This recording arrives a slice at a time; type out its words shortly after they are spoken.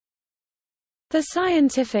The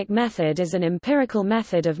scientific method is an empirical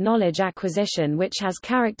method of knowledge acquisition which has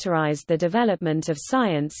characterized the development of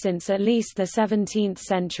science since at least the 17th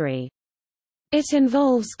century. It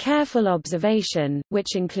involves careful observation,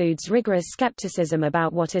 which includes rigorous skepticism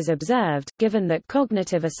about what is observed, given that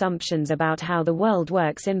cognitive assumptions about how the world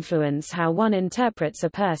works influence how one interprets a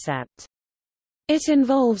percept. It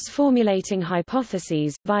involves formulating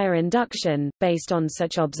hypotheses, via induction, based on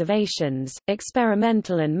such observations,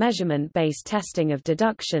 experimental and measurement-based testing of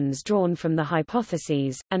deductions drawn from the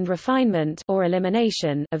hypotheses, and refinement or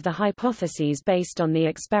elimination of the hypotheses based on the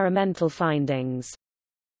experimental findings.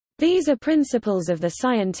 These are principles of the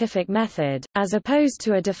scientific method, as opposed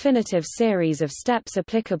to a definitive series of steps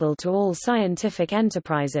applicable to all scientific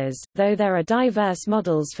enterprises. Though there are diverse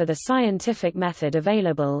models for the scientific method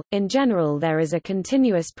available, in general there is a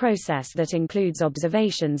continuous process that includes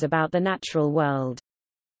observations about the natural world.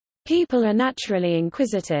 People are naturally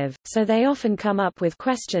inquisitive, so they often come up with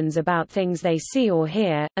questions about things they see or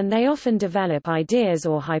hear, and they often develop ideas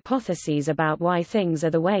or hypotheses about why things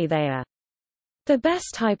are the way they are. The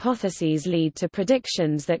best hypotheses lead to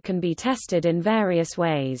predictions that can be tested in various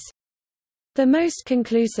ways. The most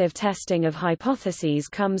conclusive testing of hypotheses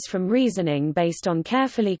comes from reasoning based on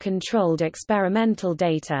carefully controlled experimental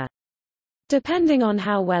data. Depending on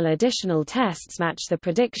how well additional tests match the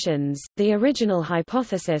predictions, the original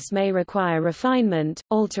hypothesis may require refinement,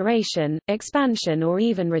 alteration, expansion or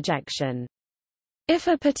even rejection. If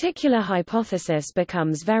a particular hypothesis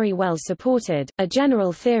becomes very well supported, a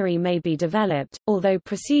general theory may be developed. Although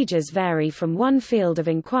procedures vary from one field of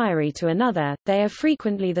inquiry to another, they are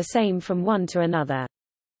frequently the same from one to another.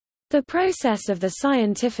 The process of the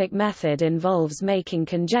scientific method involves making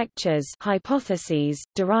conjectures, hypotheses,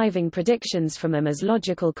 deriving predictions from them as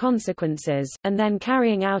logical consequences, and then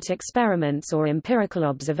carrying out experiments or empirical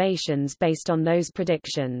observations based on those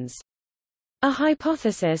predictions. A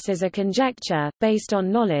hypothesis is a conjecture, based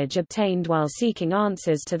on knowledge obtained while seeking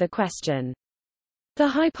answers to the question. The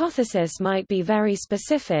hypothesis might be very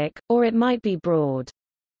specific, or it might be broad.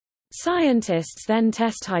 Scientists then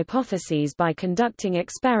test hypotheses by conducting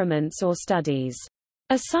experiments or studies.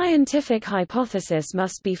 A scientific hypothesis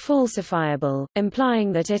must be falsifiable,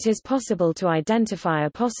 implying that it is possible to identify a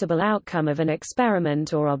possible outcome of an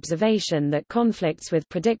experiment or observation that conflicts with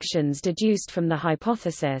predictions deduced from the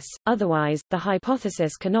hypothesis. Otherwise, the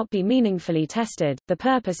hypothesis cannot be meaningfully tested. The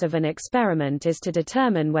purpose of an experiment is to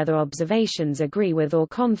determine whether observations agree with or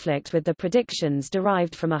conflict with the predictions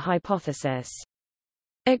derived from a hypothesis.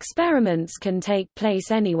 Experiments can take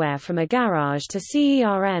place anywhere from a garage to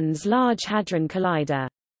CERN's Large Hadron Collider.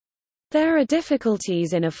 There are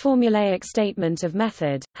difficulties in a formulaic statement of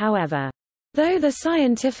method, however. Though the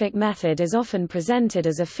scientific method is often presented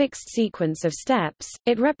as a fixed sequence of steps,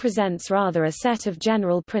 it represents rather a set of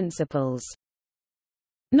general principles.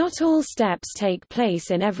 Not all steps take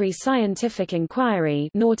place in every scientific inquiry,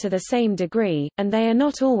 nor to the same degree, and they are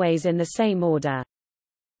not always in the same order.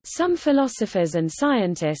 Some philosophers and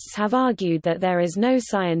scientists have argued that there is no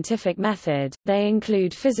scientific method. They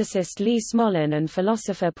include physicist Lee Smolin and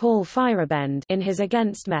philosopher Paul Feyerabend in his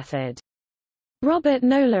Against method. Robert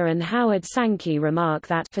Noller and Howard Sankey remark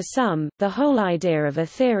that, for some, the whole idea of a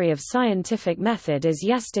theory of scientific method is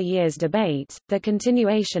yesteryear's debate, the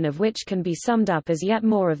continuation of which can be summed up as yet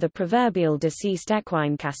more of the proverbial deceased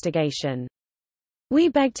equine castigation. We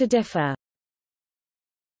beg to differ.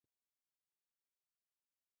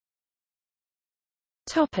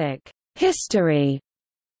 History.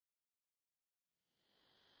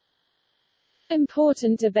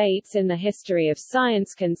 Important debates in the history of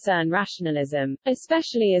science concern rationalism,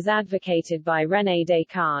 especially as advocated by René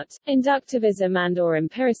Descartes, inductivism and/or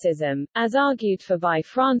empiricism, as argued for by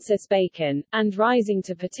Francis Bacon, and rising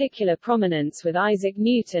to particular prominence with Isaac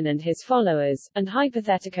Newton and his followers, and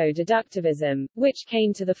hypothetico-deductivism, which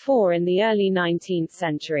came to the fore in the early 19th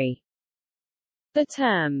century. The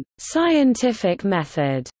term, scientific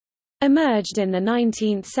method, emerged in the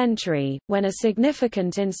 19th century, when a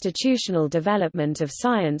significant institutional development of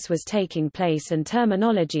science was taking place and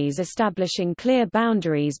terminologies establishing clear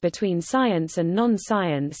boundaries between science and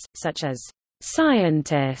non-science, such as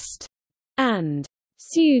scientist and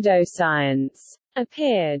pseudoscience,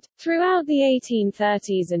 appeared. Throughout the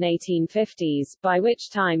 1830s and 1850s, by which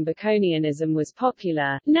time Baconianism was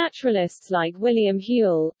popular, naturalists like William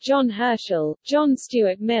Whewell, John Herschel, John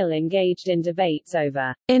Stuart Mill engaged in debates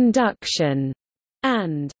over induction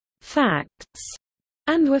and facts,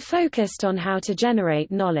 and were focused on how to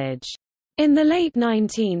generate knowledge. In the late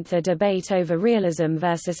 19th, a debate over realism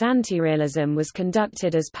versus anti-realism was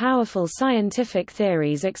conducted as powerful scientific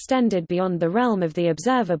theories extended beyond the realm of the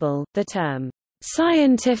observable. The term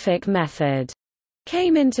scientific method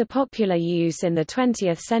came into popular use in the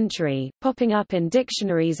 20th century, popping up in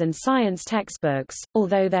dictionaries and science textbooks,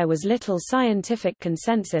 although there was little scientific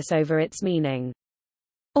consensus over its meaning.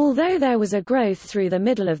 Although there was a growth through the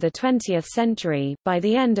middle of the 20th century, by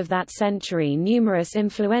the end of that century numerous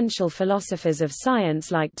influential philosophers of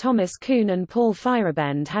science like Thomas Kuhn and Paul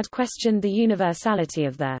Feyerabend had questioned the universality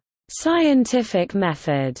of the scientific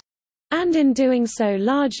method, and in doing so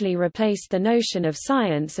largely replaced the notion of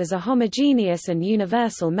science as a homogeneous and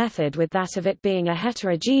universal method with that of it being a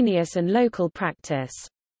heterogeneous and local practice.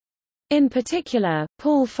 In particular,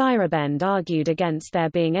 Paul Feyerabend argued against there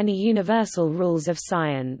being any universal rules of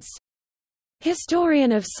science.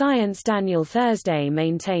 Historian of science Daniel Thursday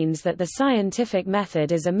maintains that the scientific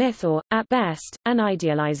method is a myth or, at best, an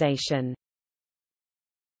idealization.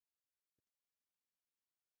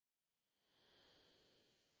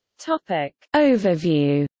 Topic.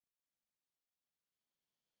 Overview.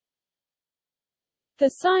 The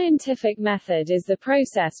scientific method is the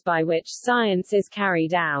process by which science is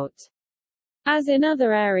carried out. As in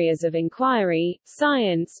other areas of inquiry,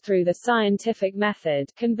 science, through the scientific method,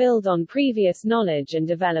 can build on previous knowledge and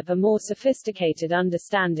develop a more sophisticated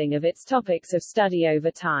understanding of its topics of study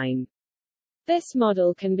over time. This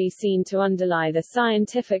model can be seen to underlie the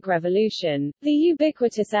scientific revolution. The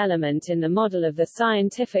ubiquitous element in the model of the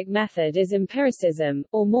scientific method is empiricism,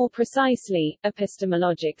 or more precisely,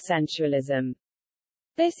 epistemologic sensualism.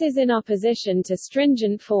 This is in opposition to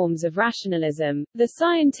stringent forms of rationalism. The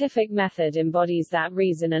scientific method embodies that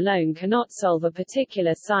reason alone cannot solve a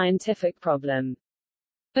particular scientific problem.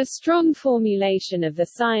 A strong formulation of the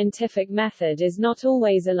scientific method is not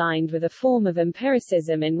always aligned with a form of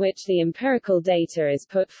empiricism in which the empirical data is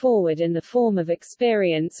put forward in the form of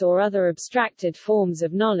experience or other abstracted forms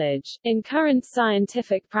of knowledge. In current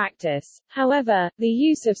scientific practice, however, the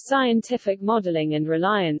use of scientific modeling and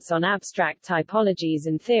reliance on abstract typologies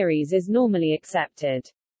and theories is normally accepted.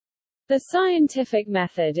 The scientific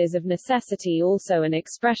method is of necessity also an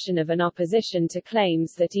expression of an opposition to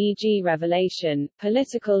claims that, e.g., revelation,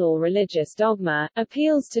 political or religious dogma,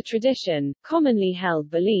 appeals to tradition, commonly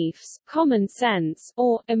held beliefs, common sense,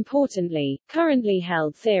 or, importantly, currently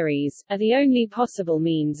held theories, are the only possible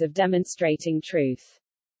means of demonstrating truth.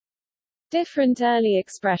 Different early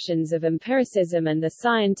expressions of empiricism and the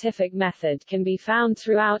scientific method can be found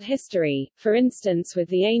throughout history, for instance with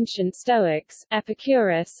the ancient Stoics,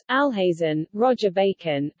 Epicurus, Alhazen, Roger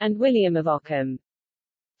Bacon, and William of Ockham.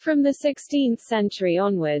 From the 16th century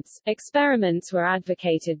onwards, experiments were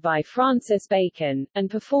advocated by Francis Bacon, and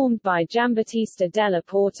performed by Giambattista della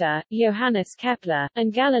Porta, Johannes Kepler,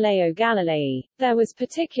 and Galileo Galilei. There was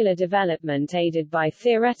particular development aided by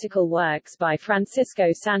theoretical works by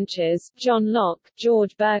Francisco Sanchez, John Locke,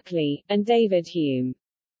 George Berkeley, and David Hume.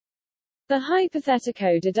 The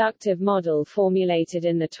hypothetico-deductive model formulated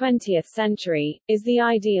in the 20th century, is the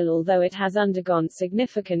ideal although it has undergone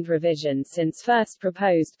significant revision since first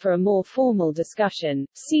proposed. For a more formal discussion,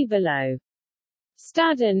 see below.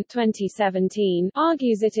 Staden 2017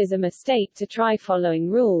 argues it is a mistake to try following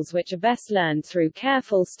rules which are best learned through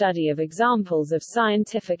careful study of examples of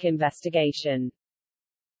scientific investigation.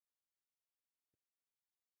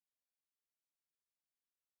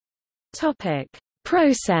 Topic.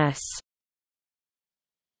 Process.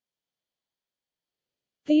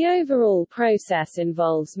 The overall process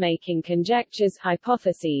involves making conjectures,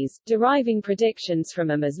 hypotheses, deriving predictions from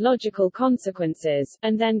them as logical consequences,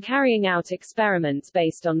 and then carrying out experiments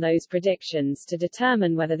based on those predictions to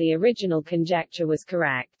determine whether the original conjecture was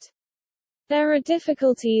correct. There are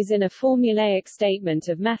difficulties in a formulaic statement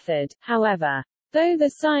of method, however. Though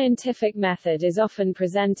the scientific method is often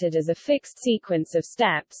presented as a fixed sequence of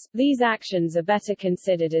steps, these actions are better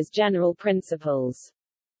considered as general principles.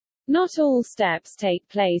 Not all steps take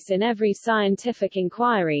place in every scientific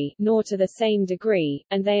inquiry, nor to the same degree,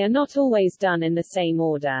 and they are not always done in the same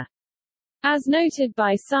order. As noted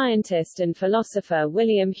by scientist and philosopher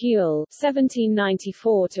William Whewell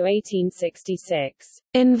 (1794–1866),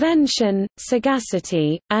 invention,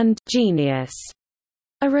 sagacity, and genius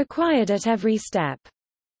are required at every step.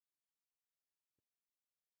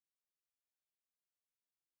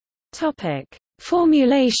 Topic: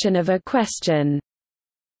 Formulation of a question.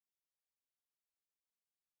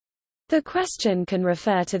 The question can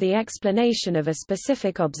refer to the explanation of a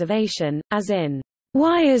specific observation, as in,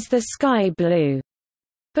 "Why is the sky blue?"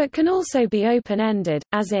 but can also be open-ended,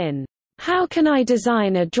 as in, "How can I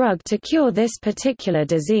design a drug to cure this particular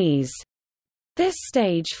disease?" This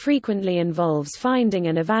stage frequently involves finding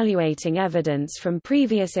and evaluating evidence from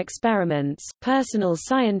previous experiments, personal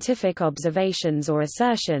scientific observations or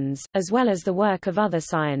assertions, as well as the work of other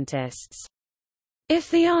scientists. If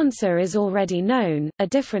the answer is already known, a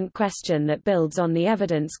different question that builds on the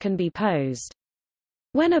evidence can be posed.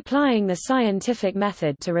 When applying the scientific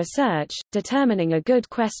method to research, determining a good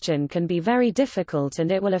question can be very difficult and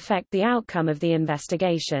it will affect the outcome of the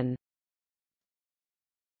investigation.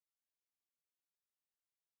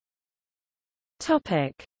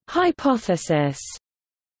 Topic: Hypothesis.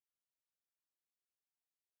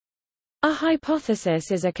 A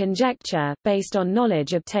hypothesis is a conjecture, based on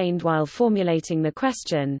knowledge obtained while formulating the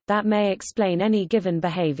question, that may explain any given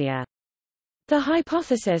behavior. The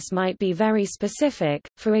hypothesis might be very specific,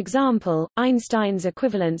 for example, Einstein's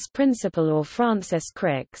equivalence principle or Francis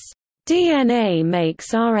Crick's DNA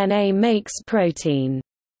makes RNA makes protein.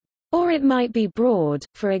 Or it might be broad,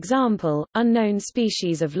 for example, unknown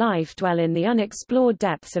species of life dwell in the unexplored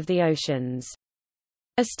depths of the oceans.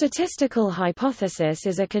 A statistical hypothesis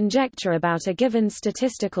is a conjecture about a given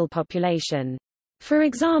statistical population. For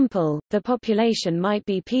example, the population might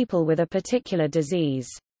be people with a particular disease.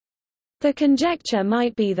 The conjecture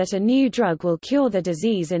might be that a new drug will cure the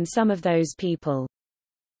disease in some of those people.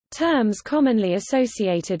 Terms commonly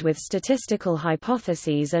associated with statistical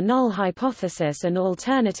hypotheses are null hypothesis and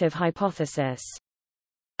alternative hypothesis.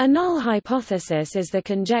 A null hypothesis is the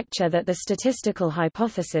conjecture that the statistical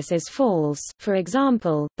hypothesis is false, for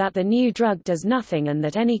example, that the new drug does nothing and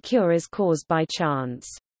that any cure is caused by chance.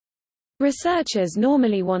 Researchers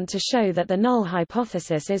normally want to show that the null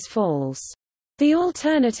hypothesis is false. The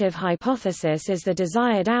alternative hypothesis is the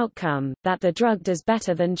desired outcome, that the drug does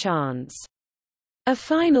better than chance. A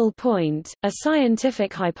final point, a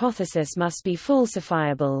scientific hypothesis must be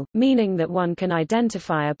falsifiable, meaning that one can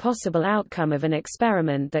identify a possible outcome of an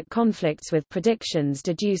experiment that conflicts with predictions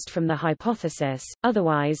deduced from the hypothesis,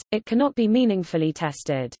 otherwise, it cannot be meaningfully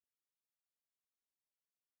tested.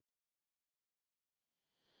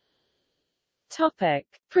 Topic: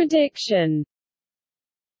 Prediction.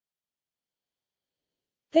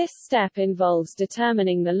 This step involves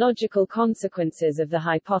determining the logical consequences of the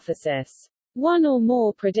hypothesis. One or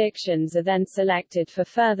more predictions are then selected for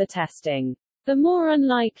further testing. The more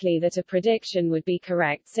unlikely that a prediction would be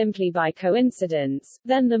correct simply by coincidence,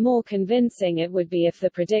 then the more convincing it would be if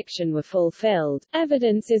the prediction were fulfilled.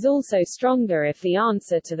 Evidence is also stronger if the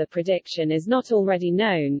answer to the prediction is not already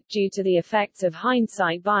known, due to the effects of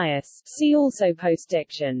hindsight bias. See also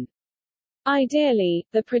postdiction. Ideally,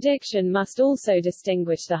 the prediction must also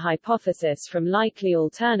distinguish the hypothesis from likely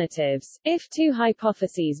alternatives. If two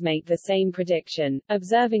hypotheses make the same prediction,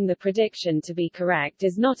 observing the prediction to be correct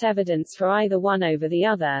is not evidence for either one over the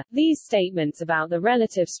other. These statements about the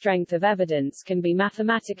relative strength of evidence can be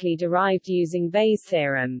mathematically derived using Bayes'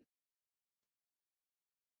 theorem.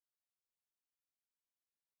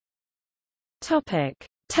 Topic: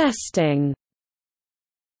 Testing.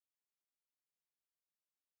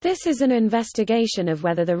 This is an investigation of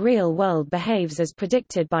whether the real world behaves as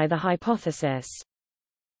predicted by the hypothesis.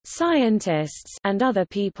 Scientists and other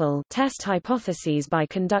people test hypotheses by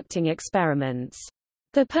conducting experiments.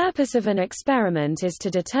 The purpose of an experiment is to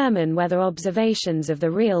determine whether observations of the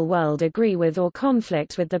real world agree with or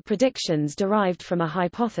conflict with the predictions derived from a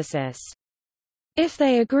hypothesis. If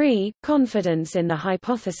they agree, confidence in the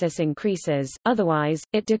hypothesis increases, otherwise,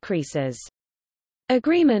 it decreases.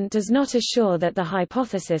 Agreement does not assure that the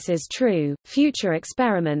hypothesis is true. Future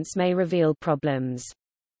experiments may reveal problems.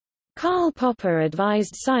 Karl Popper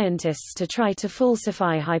advised scientists to try to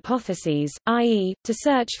falsify hypotheses, i.e., to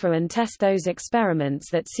search for and test those experiments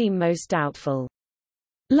that seem most doubtful.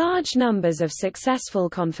 Large numbers of successful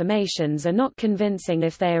confirmations are not convincing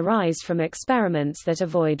if they arise from experiments that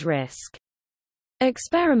avoid risk.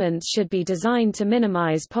 Experiments should be designed to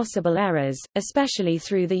minimize possible errors, especially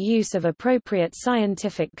through the use of appropriate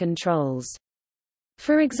scientific controls.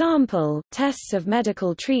 For example, tests of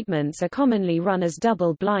medical treatments are commonly run as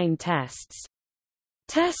double-blind tests.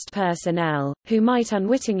 Test personnel, who might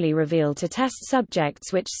unwittingly reveal to test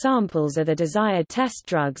subjects which samples are the desired test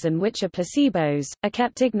drugs and which are placebos, are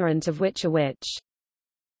kept ignorant of which are which.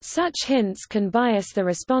 Such hints can bias the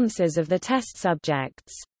responses of the test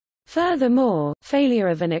subjects. Furthermore, failure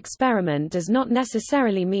of an experiment does not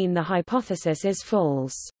necessarily mean the hypothesis is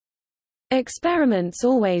false. Experiments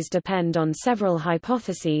always depend on several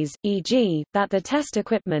hypotheses, e.g., that the test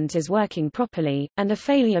equipment is working properly, and a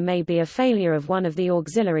failure may be a failure of one of the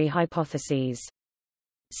auxiliary hypotheses.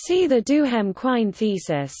 See the Duhem-Quine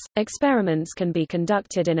thesis. Experiments can be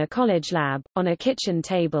conducted in a college lab, on a kitchen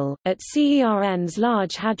table, at CERN's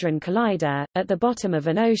Large Hadron Collider, at the bottom of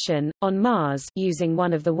an ocean, on Mars using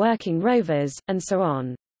one of the working rovers, and so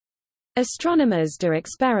on. Astronomers do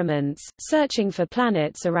experiments, searching for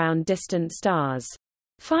planets around distant stars.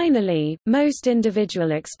 Finally, most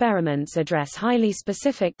individual experiments address highly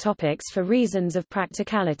specific topics for reasons of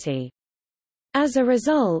practicality. As a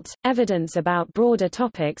result, evidence about broader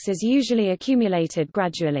topics is usually accumulated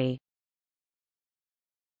gradually.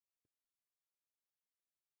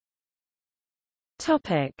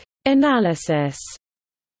 Topic: Analysis.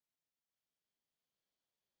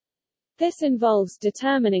 This involves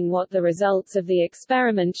determining what the results of the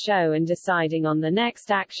experiment show and deciding on the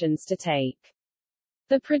next actions to take.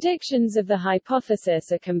 The predictions of the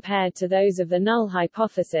hypothesis are compared to those of the null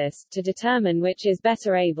hypothesis, to determine which is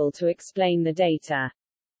better able to explain the data.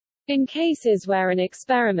 In cases where an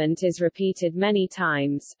experiment is repeated many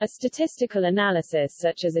times, a statistical analysis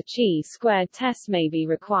such as a chi-squared test may be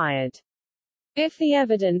required. If the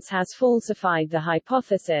evidence has falsified the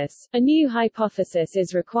hypothesis, a new hypothesis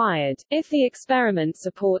is required. If the experiment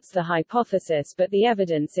supports the hypothesis but the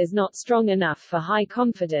evidence is not strong enough for high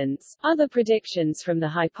confidence, other predictions from the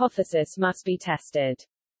hypothesis must be tested.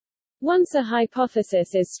 Once a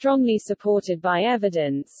hypothesis is strongly supported by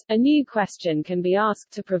evidence, a new question can be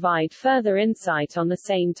asked to provide further insight on the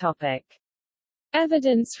same topic.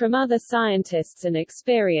 Evidence from other scientists and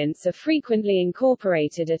experience are frequently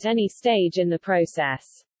incorporated at any stage in the process.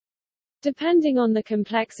 Depending on the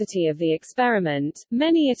complexity of the experiment,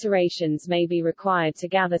 many iterations may be required to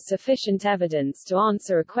gather sufficient evidence to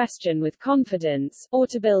answer a question with confidence, or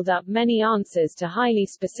to build up many answers to highly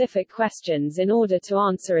specific questions in order to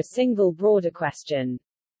answer a single broader question.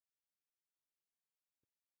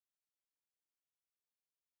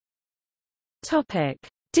 Topic: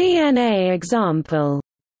 DNA example.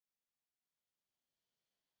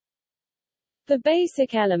 The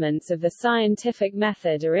basic elements of the scientific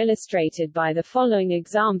method are illustrated by the following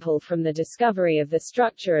example from the discovery of the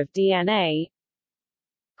structure of DNA.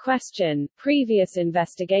 Question: previous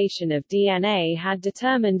investigation of DNA had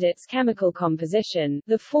determined its chemical composition,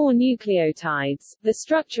 the 4 nucleotides, the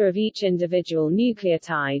structure of each individual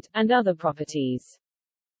nucleotide, and other properties.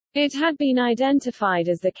 It had been identified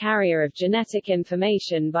as the carrier of genetic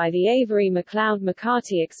information by the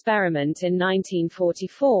Avery-MacLeod-McCarty experiment in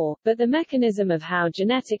 1944, but the mechanism of how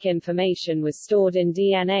genetic information was stored in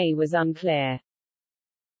DNA was unclear.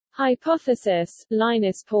 Hypothesis: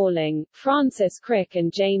 Linus Pauling, Francis Crick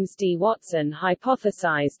and James D. Watson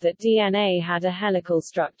hypothesized that DNA had a helical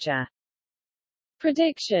structure.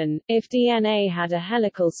 Prediction: if DNA had a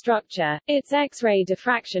helical structure, its X-ray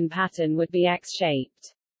diffraction pattern would be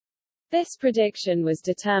X-shaped. This prediction was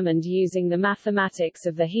determined using the mathematics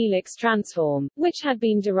of the helix transform, which had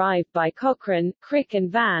been derived by Cochrane, Crick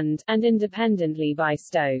and Vand, and independently by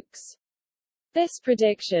Stokes. This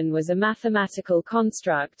prediction was a mathematical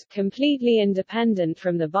construct, completely independent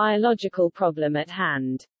from the biological problem at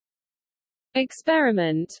hand.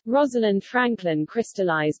 Experiment: Rosalind Franklin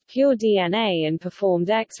crystallized pure DNA and performed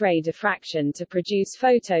X-ray diffraction to produce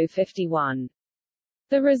photo 51.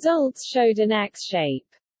 The results showed an X shape.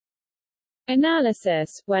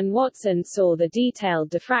 Analysis: when Watson saw the detailed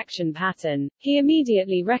diffraction pattern, he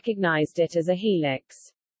immediately recognized it as a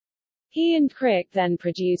helix. He and Crick then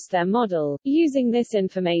produced their model. Using this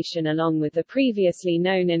information along with the previously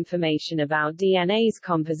known information about DNA's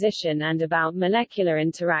composition and about molecular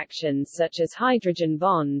interactions such as hydrogen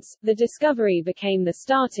bonds, the discovery became the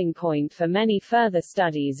starting point for many further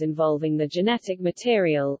studies involving the genetic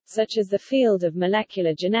material, such as the field of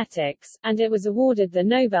molecular genetics, and it was awarded the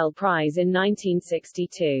Nobel Prize in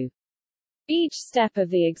 1962. Each step of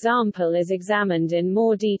the example is examined in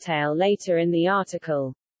more detail later in the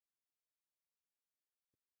article.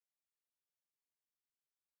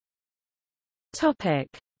 Topic: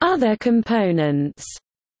 other components.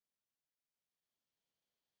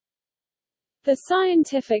 The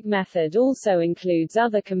scientific method also includes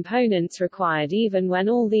other components required even when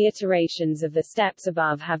all the iterations of the steps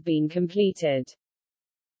above have been completed.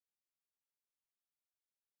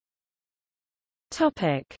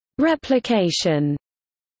 Topic: replication.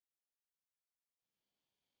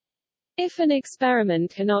 If an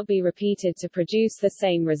experiment cannot be repeated to produce the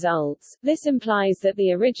same results, this implies that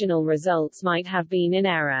the original results might have been in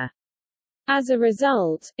error. As a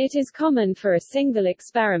result, it is common for a single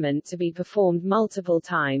experiment to be performed multiple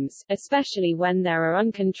times, especially when there are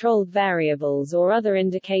uncontrolled variables or other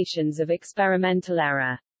indications of experimental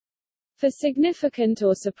error. For significant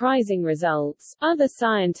or surprising results, other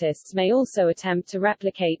scientists may also attempt to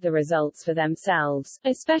replicate the results for themselves,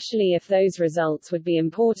 especially if those results would be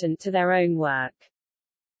important to their own work.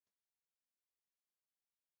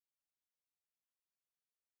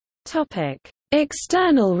 Topic: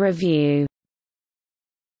 external review.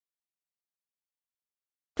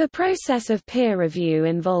 The process of peer review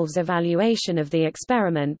involves evaluation of the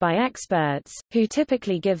experiment by experts, who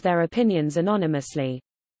typically give their opinions anonymously.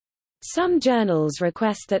 Some journals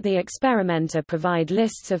request that the experimenter provide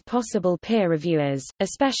lists of possible peer reviewers,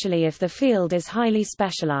 especially if the field is highly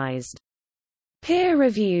specialized. Peer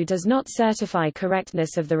review does not certify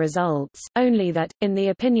correctness of the results, only that, in the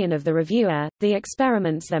opinion of the reviewer, the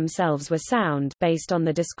experiments themselves were sound based on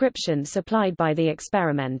the description supplied by the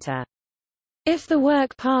experimenter. If the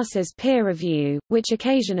work passes peer review, which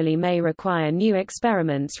occasionally may require new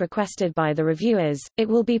experiments requested by the reviewers, it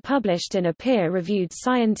will be published in a peer-reviewed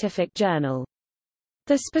scientific journal.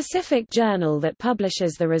 The specific journal that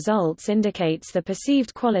publishes the results indicates the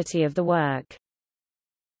perceived quality of the work.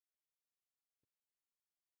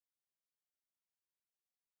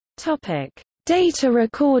 Topic: Data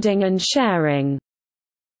recording and sharing.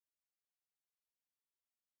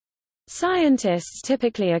 Scientists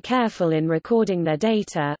typically are careful in recording their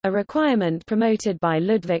data, a requirement promoted by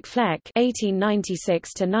Ludwig Fleck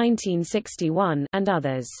 (1896–1961) and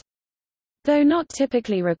others. Though not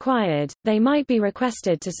typically required, they might be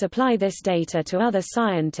requested to supply this data to other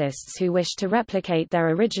scientists who wish to replicate their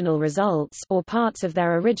original results or parts of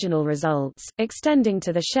their original results, extending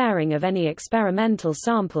to the sharing of any experimental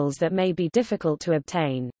samples that may be difficult to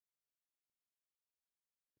obtain.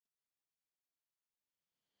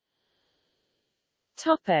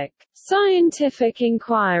 Topic: Scientific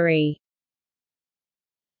inquiry.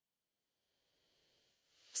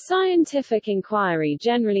 Scientific inquiry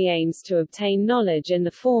generally aims to obtain knowledge in the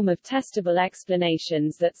form of testable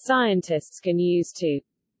explanations that scientists can use to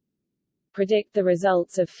predict the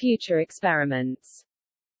results of future experiments.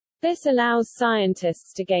 This allows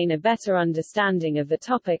scientists to gain a better understanding of the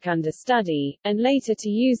topic under study, and later to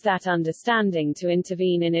use that understanding to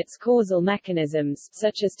intervene in its causal mechanisms,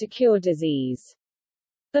 such as to cure disease.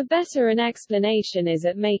 The better an explanation is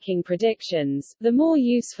at making predictions, the more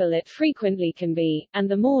useful it frequently can be, and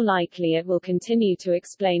the more likely it will continue to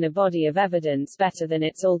explain a body of evidence better than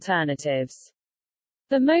its alternatives.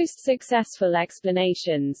 The most successful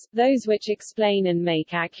explanations, those which explain and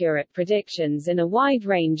make accurate predictions in a wide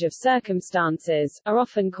range of circumstances, are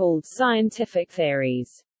often called scientific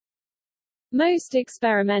theories. Most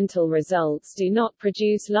experimental results do not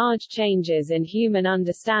produce large changes in human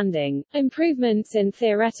understanding. Improvements in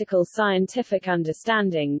theoretical scientific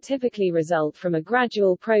understanding typically result from a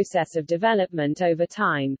gradual process of development over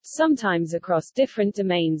time, sometimes across different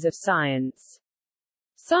domains of science.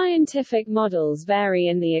 Scientific models vary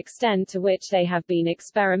in the extent to which they have been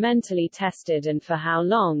experimentally tested and for how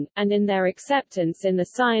long, and in their acceptance in the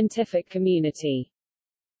scientific community.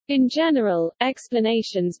 In general,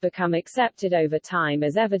 explanations become accepted over time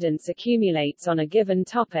as evidence accumulates on a given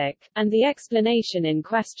topic, and the explanation in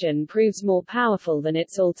question proves more powerful than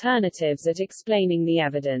its alternatives at explaining the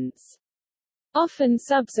evidence. Often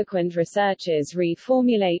subsequent researchers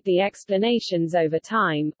reformulate the explanations over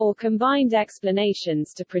time, or combined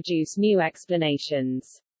explanations to produce new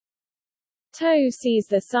explanations. Toe sees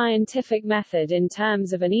the scientific method in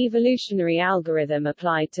terms of an evolutionary algorithm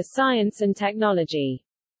applied to science and technology.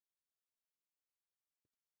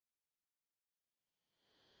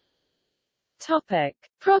 Topic: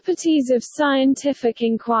 Properties of scientific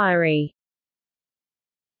inquiry.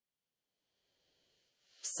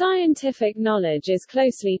 Scientific knowledge is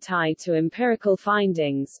closely tied to empirical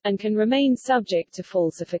findings, and can remain subject to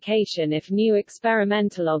falsification if new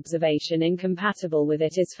experimental observation incompatible with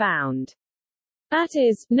it is found. That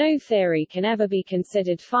is, no theory can ever be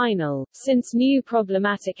considered final, since new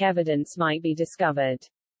problematic evidence might be discovered.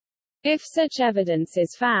 If such evidence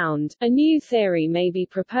is found, a new theory may be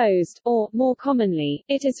proposed, or, more commonly,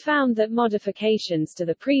 it is found that modifications to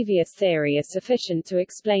the previous theory are sufficient to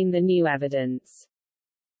explain the new evidence.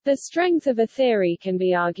 The strength of a theory can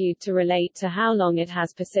be argued to relate to how long it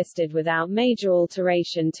has persisted without major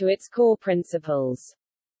alteration to its core principles.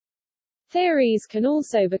 Theories can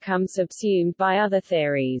also become subsumed by other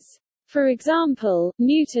theories. For example,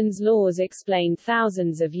 Newton's laws explain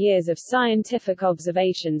thousands of years of scientific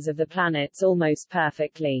observations of the planets almost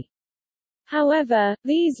perfectly. However,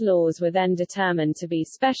 these laws were then determined to be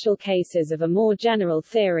special cases of a more general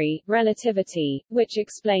theory, relativity, which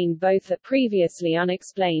explained both the previously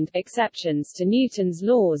unexplained exceptions to Newton's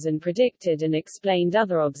laws and predicted and explained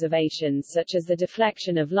other observations such as the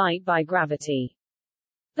deflection of light by gravity.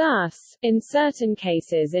 Thus, in certain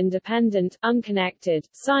cases independent, unconnected,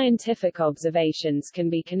 scientific observations can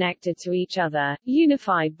be connected to each other,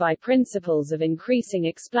 unified by principles of increasing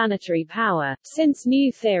explanatory power, since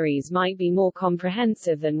new theories might be more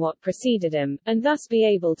comprehensive than what preceded them, and thus be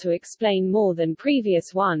able to explain more than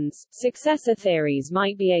previous ones. Successor theories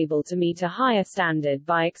might be able to meet a higher standard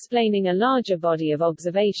by explaining a larger body of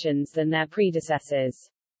observations than their predecessors.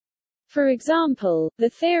 For example, the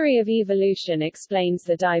theory of evolution explains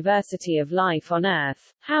the diversity of life on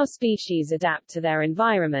Earth, how species adapt to their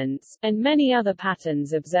environments, and many other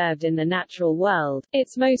patterns observed in the natural world.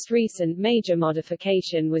 Its most recent major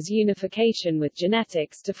modification was unification with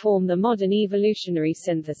genetics to form the modern evolutionary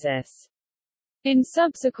synthesis. In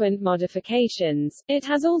subsequent modifications, it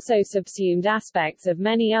has also subsumed aspects of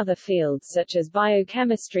many other fields such as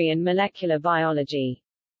biochemistry and molecular biology.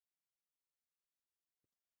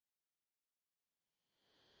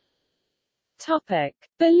 Topic: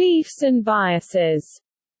 Beliefs and biases.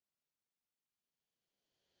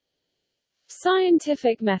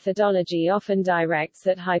 Scientific methodology often directs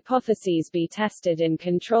that hypotheses be tested in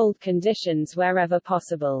controlled conditions wherever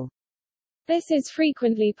possible. This is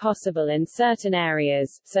frequently possible in certain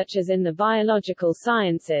areas, such as in the biological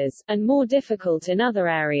sciences, and more difficult in other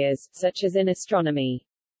areas, such as in astronomy.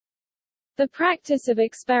 The practice of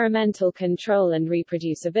experimental control and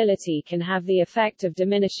reproducibility can have the effect of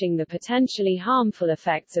diminishing the potentially harmful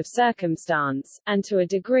effects of circumstance, and to a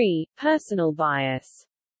degree, personal bias.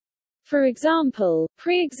 For example,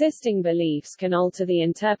 pre-existing beliefs can alter the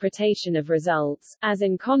interpretation of results, as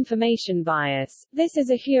in confirmation bias. This is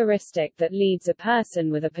a heuristic that leads a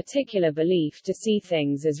person with a particular belief to see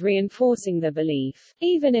things as reinforcing the belief,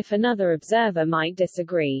 even if another observer might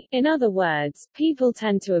disagree. In other words, people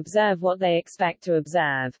tend to observe what they expect to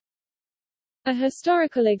observe. A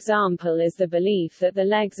historical example is the belief that the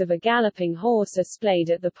legs of a galloping horse are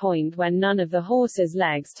splayed at the point when none of the horse's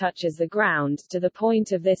legs touches the ground, to the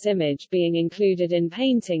point of this image being included in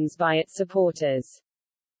paintings by its supporters.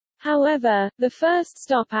 However, the first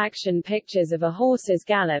stop-action pictures of a horse's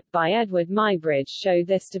gallop by Edward Muybridge showed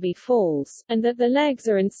this to be false, and that the legs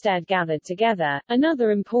are instead gathered together.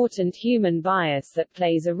 Another important human bias that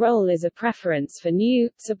plays a role is a preference for new,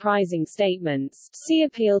 surprising statements, see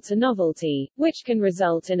appeal to novelty, which can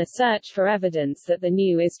result in a search for evidence that the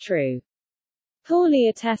new is true. Poorly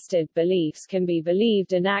attested beliefs can be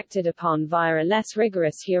believed and acted upon via a less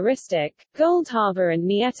rigorous heuristic. Goldhaber and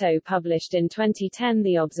Nieto published in 2010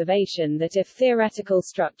 the observation that if theoretical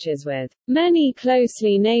structures with many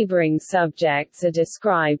closely neighboring subjects are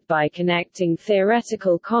described by connecting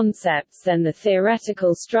theoretical concepts, then the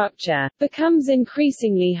theoretical structure becomes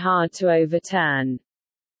increasingly hard to overturn.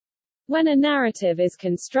 When a narrative is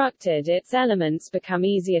constructed, its elements become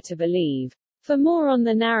easier to believe. For more on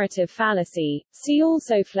the narrative fallacy, see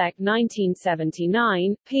also Fleck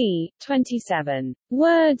 1979, p. 27.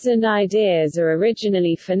 Words and ideas are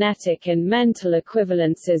originally phonetic and mental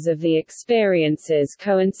equivalences of the experiences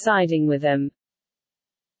coinciding with them.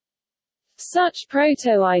 Such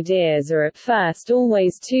proto-ideas are at first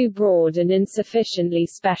always too broad and insufficiently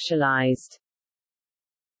specialized.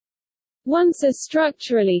 Once a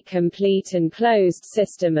structurally complete and closed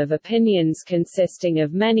system of opinions consisting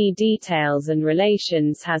of many details and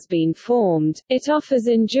relations has been formed, it offers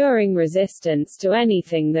enduring resistance to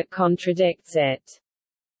anything that contradicts it.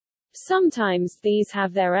 Sometimes these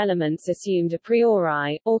have their elements assumed a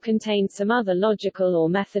priori, or contain some other logical or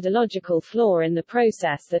methodological flaw in the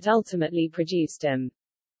process that ultimately produced them.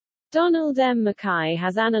 Donald M. Mackay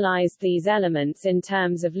has analyzed these elements in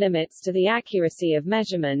terms of limits to the accuracy of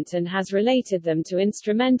measurement and has related them to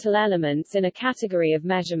instrumental elements in a category of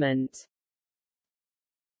measurement.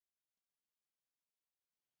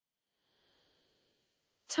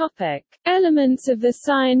 Topic: Elements of the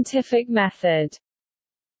scientific method.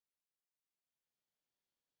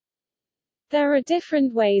 There are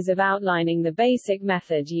different ways of outlining the basic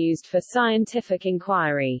method used for scientific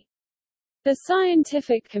inquiry. The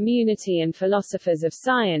scientific community and philosophers of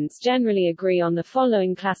science generally agree on the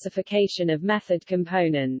following classification of method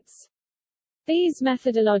components. These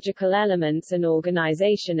methodological elements and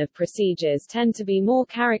organization of procedures tend to be more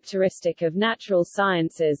characteristic of natural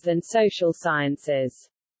sciences than social sciences.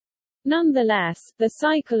 Nonetheless, the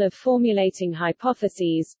cycle of formulating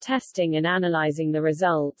hypotheses, testing and analyzing the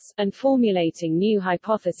results, and formulating new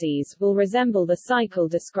hypotheses, will resemble the cycle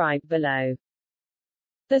described below.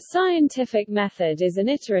 The scientific method is an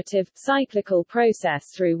iterative, cyclical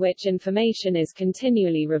process through which information is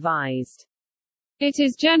continually revised. It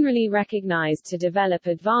is generally recognized to develop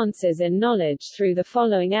advances in knowledge through the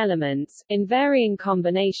following elements, in varying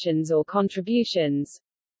combinations or contributions.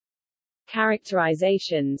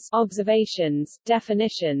 characterizations, observations,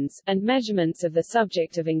 definitions, and measurements of the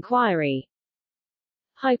subject of inquiry.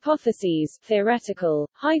 Hypotheses, theoretical,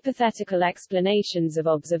 hypothetical explanations of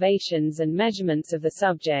observations and measurements of the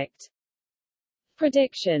subject.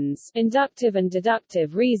 Predictions, inductive and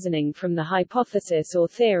deductive reasoning from the hypothesis or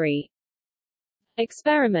theory.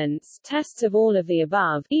 Experiments, tests of all of the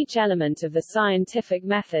above. Each element of the scientific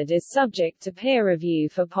method is subject to peer review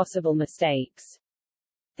for possible mistakes.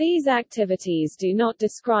 These activities do not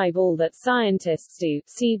describe all that scientists do,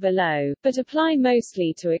 see below, but apply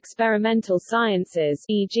mostly to experimental sciences,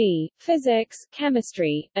 e.g., physics,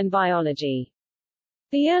 chemistry, and biology.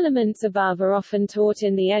 The elements above are often taught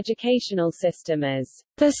in the educational system as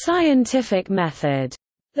the scientific method.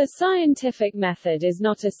 The scientific method is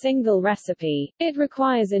not a single recipe, it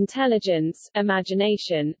requires intelligence,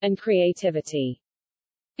 imagination, and creativity.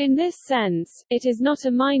 In this sense, it is not a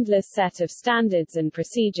mindless set of standards and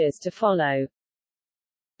procedures to follow,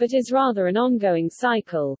 but is rather an ongoing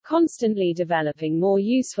cycle, constantly developing more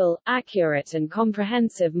useful, accurate and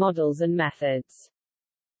comprehensive models and methods.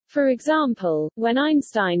 For example, when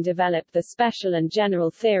Einstein developed the special and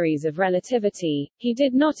general theories of relativity, he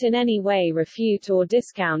did not in any way refute or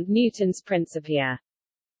discount Newton's Principia.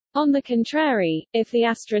 On the contrary, if the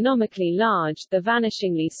astronomically large, the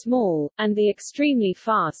vanishingly small, and the extremely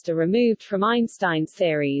fast are removed from Einstein's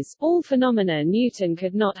theories, all phenomena Newton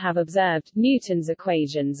could not have observed, Newton's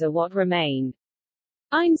equations are what remain.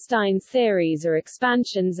 Einstein's theories are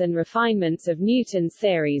expansions and refinements of Newton's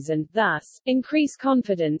theories and, thus, increase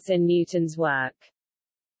confidence in Newton's work.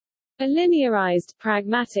 A linearized,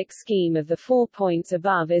 pragmatic scheme of the 4 points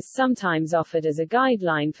above is sometimes offered as a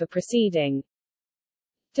guideline for proceeding.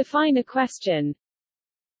 Define a question.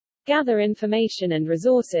 Gather information and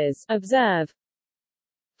resources. Observe.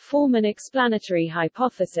 Form an explanatory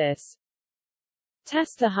hypothesis.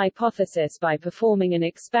 Test the hypothesis by performing an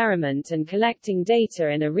experiment and collecting data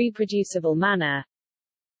in a reproducible manner.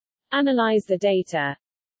 Analyze the data.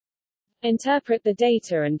 Interpret the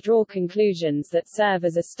data and draw conclusions that serve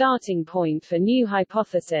as a starting point for new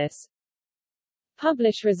hypothesis.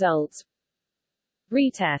 Publish results.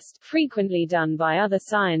 Retest, frequently done by other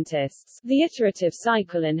scientists. The iterative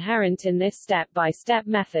cycle inherent in this step-by-step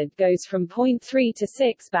method goes from point 3 to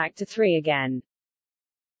 6 back to 3 again.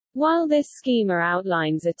 While this schema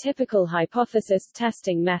outlines a typical hypothesis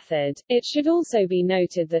testing method, it should also be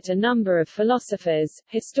noted that a number of philosophers,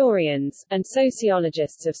 historians, and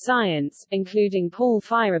sociologists of science, including Paul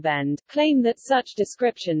Feyerabend, claim that such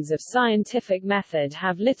descriptions of scientific method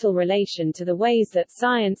have little relation to the ways that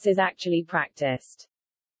science is actually practiced.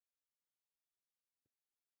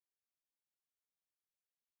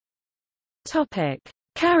 Topic: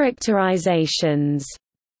 Characterizations.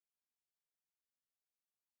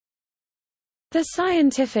 The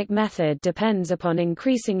scientific method depends upon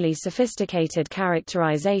increasingly sophisticated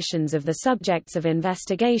characterizations of the subjects of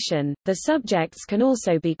investigation. The subjects can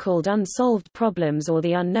also be called unsolved problems or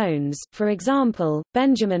the unknowns. For example,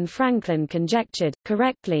 Benjamin Franklin conjectured,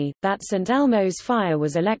 correctly, that St. Elmo's fire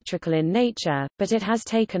was electrical in nature, but it has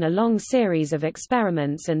taken a long series of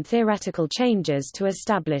experiments and theoretical changes to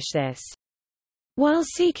establish this. While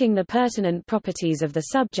seeking the pertinent properties of the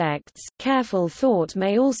subjects, careful thought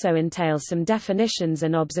may also entail some definitions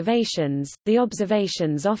and observations. The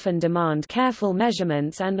observations often demand careful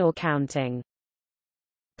measurements and/or counting.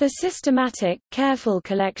 The systematic, careful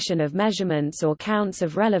collection of measurements or counts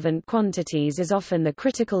of relevant quantities is often the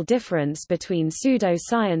critical difference between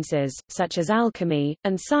pseudo-sciences, such as alchemy,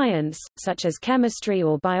 and science, such as chemistry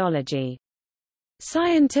or biology.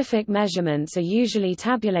 Scientific measurements are usually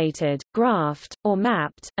tabulated, graphed, or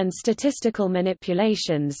mapped, and statistical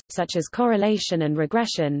manipulations, such as correlation and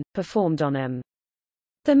regression, performed on them.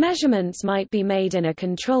 The measurements might be made in a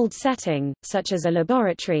controlled setting, such as a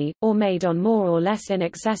laboratory, or made on more or less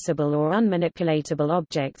inaccessible or unmanipulatable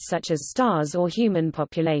objects such as stars or human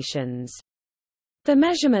populations. The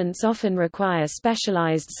measurements often require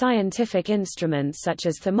specialized scientific instruments such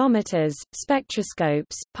as thermometers,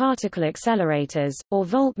 spectroscopes, particle accelerators, or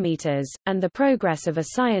voltmeters, and the progress of a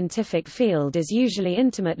scientific field is usually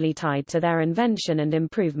intimately tied to their invention and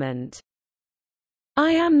improvement.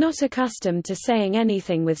 I am not accustomed to saying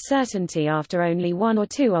anything with certainty after only one or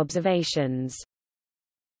two observations.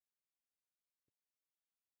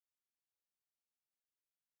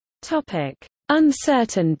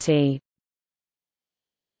 Uncertainty.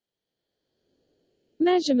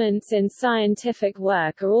 Measurements in scientific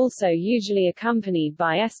work are also usually accompanied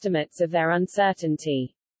by estimates of their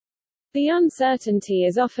uncertainty. The uncertainty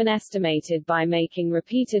is often estimated by making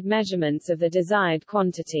repeated measurements of the desired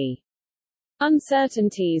quantity.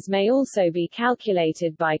 Uncertainties may also be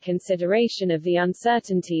calculated by consideration of the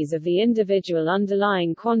uncertainties of the individual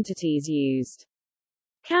underlying quantities used.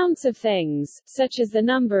 Counts of things, such as the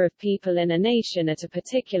number of people in a nation at a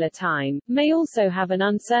particular time, may also have an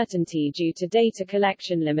uncertainty due to data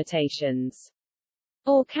collection limitations.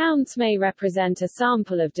 Or counts may represent a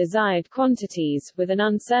sample of desired quantities, with an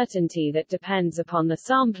uncertainty that depends upon the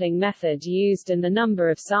sampling method used and the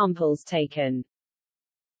number of samples taken.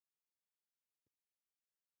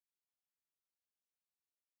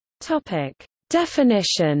 Topic.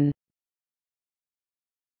 Definition.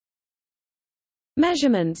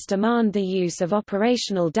 Measurements demand the use of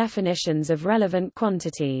operational definitions of relevant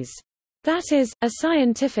quantities. That is, a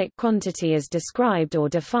scientific quantity is described or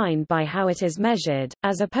defined by how it is measured,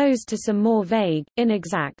 as opposed to some more vague,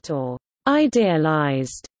 inexact or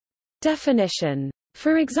idealized definition.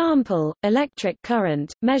 For example, electric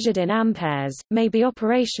current, measured in amperes, may be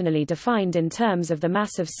operationally defined in terms of the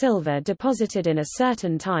mass of silver deposited in a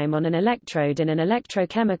certain time on an electrode in an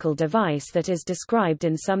electrochemical device that is described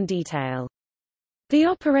in some detail. The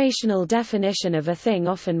operational definition of a thing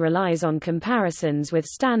often relies on comparisons with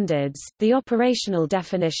standards. The operational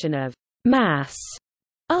definition of mass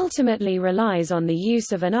ultimately relies on the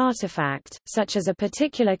use of an artifact, such as a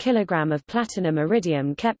particular kilogram of platinum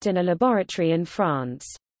iridium kept in a laboratory in France.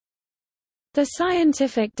 The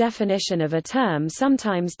scientific definition of a term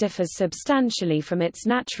sometimes differs substantially from its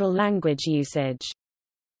natural language usage.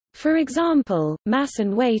 For example, mass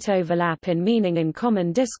and weight overlap in meaning in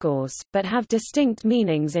common discourse, but have distinct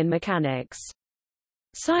meanings in mechanics.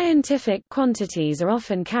 Scientific quantities are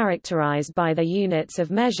often characterized by their units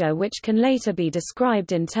of measure, which can later be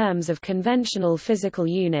described in terms of conventional physical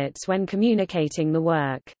units when communicating the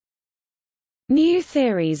work. New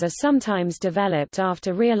theories are sometimes developed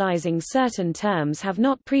after realizing certain terms have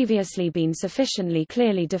not previously been sufficiently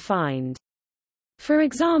clearly defined. For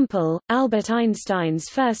example, Albert Einstein's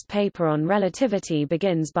first paper on relativity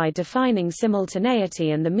begins by defining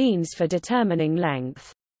simultaneity and the means for determining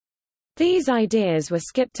length. These ideas were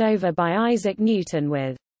skipped over by Isaac Newton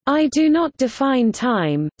with, "I do not define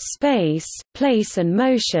time, space, place and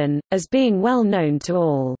motion, as being well known to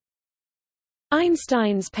all."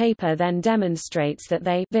 Einstein's paper then demonstrates that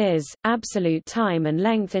they, viz., absolute time and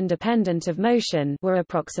length independent of motion, were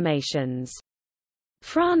approximations.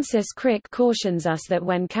 Francis Crick cautions us that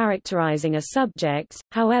when characterizing a subject,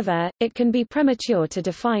 however, it can be premature to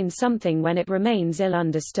define something when it remains ill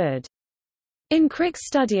understood. In Crick's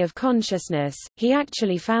study of consciousness, he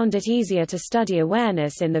actually found it easier to study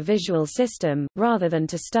awareness in the visual system, rather than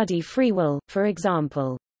to study free will, for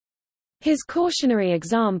example. His cautionary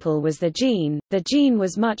example was the gene. The gene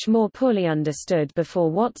was much more poorly understood before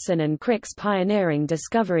Watson and Crick's pioneering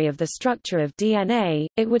discovery of the structure of DNA.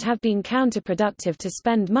 It would have been counterproductive to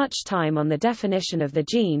spend much time on the definition of the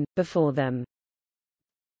gene before them.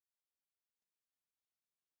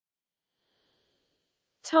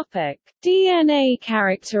 Topic: DNA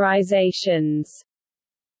characterizations.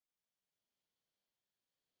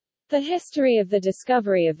 The history of the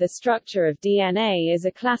discovery of the structure of DNA is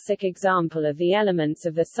a classic example of the elements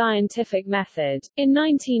of the scientific method. In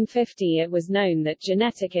 1950 it was known that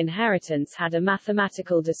genetic inheritance had a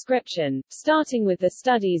mathematical description, starting with the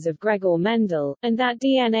studies of Gregor Mendel, and that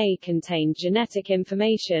DNA contained genetic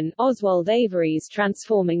information, Oswald Avery's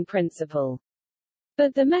transforming principle.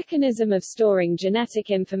 But the mechanism of storing genetic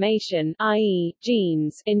information, i.e.,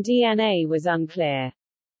 genes, in DNA was unclear.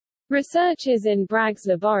 Researchers in Bragg's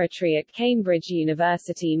laboratory at Cambridge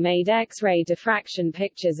University made X-ray diffraction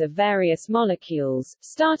pictures of various molecules,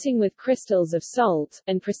 starting with crystals of salt,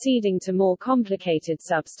 and proceeding to more complicated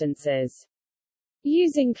substances.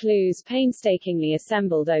 Using clues painstakingly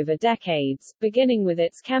assembled over decades, beginning with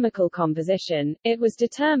its chemical composition, it was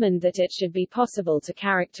determined that it should be possible to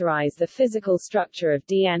characterize the physical structure of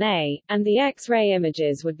DNA, and the X-ray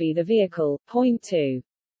images would be the vehicle. Point 2.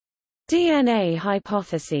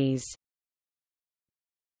 DNA-hypotheses.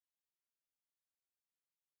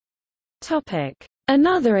 Topic.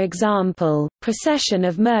 Another example, precession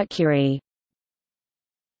of Mercury.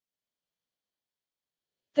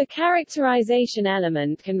 The characterization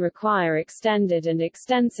element can require extended and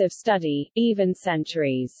extensive study, even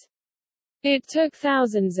centuries. It took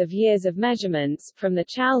thousands of years of measurements, from the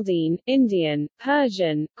Chaldean, Indian,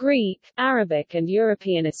 Persian, Greek, Arabic and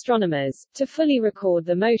European astronomers, to fully record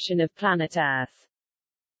the motion of planet Earth.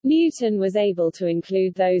 Newton was able to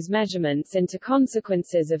include those measurements into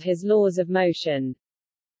consequences of his laws of motion.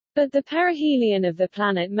 But the perihelion of the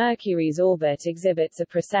planet Mercury's orbit exhibits a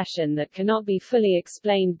precession that cannot be fully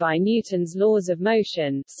explained by Newton's laws of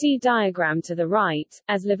motion, see diagram to the right,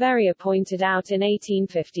 as Leverrier pointed out in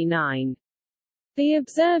 1859. The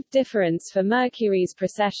observed difference for Mercury's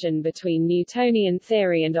precession between Newtonian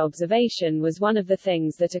theory and observation was one of the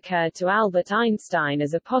things that occurred to Albert Einstein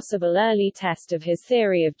as a possible early test of his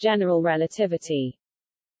theory of general relativity.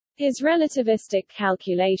 His relativistic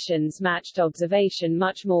calculations matched observation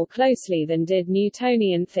much more closely than did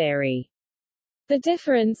Newtonian theory. The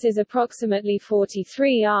difference is approximately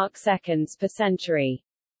 43 arc-seconds per century.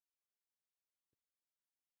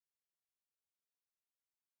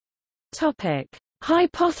 Topic: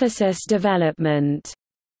 Hypothesis development.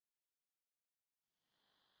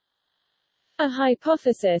 A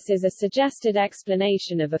hypothesis is a suggested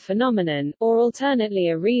explanation of a phenomenon, or alternately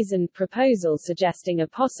a reasoned proposal suggesting a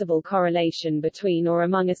possible correlation between or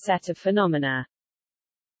among a set of phenomena.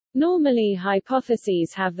 Normally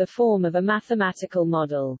hypotheses have the form of a mathematical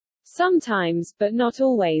model. Sometimes, but not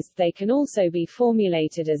always, they can also be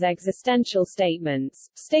formulated as existential statements,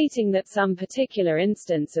 stating that some particular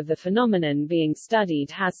instance of the phenomenon being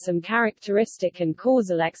studied has some characteristic and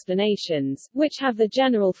causal explanations, which have the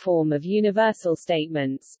general form of universal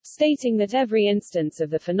statements, stating that every instance of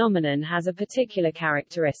the phenomenon has a particular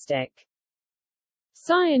characteristic.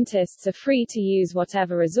 Scientists are free to use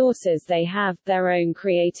whatever resources they have, their own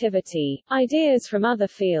creativity, ideas from other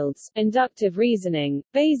fields, inductive reasoning,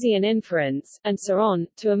 Bayesian inference, and so on,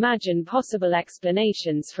 to imagine possible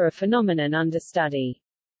explanations for a phenomenon under study.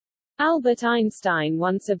 Albert Einstein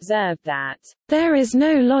once observed that, "There is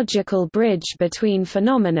no logical bridge between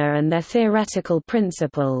phenomena and their theoretical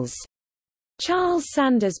principles." Charles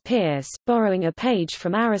Sanders Peirce, borrowing a page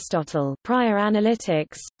from Aristotle, Prior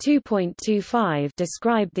Analytics, 2.25,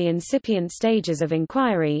 described the incipient stages of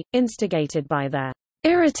inquiry, instigated by the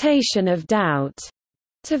irritation of doubt,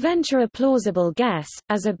 to venture a plausible guess,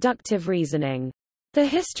 as abductive reasoning. The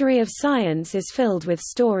history of science is filled with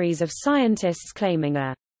stories of scientists claiming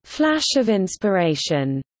a flash of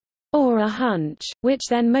inspiration, or a hunch, which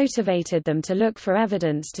then motivated them to look for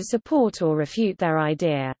evidence to support or refute their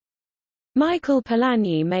idea. Michael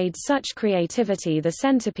Polanyi made such creativity the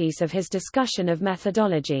centerpiece of his discussion of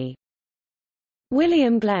methodology.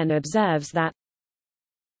 William Glenn observes that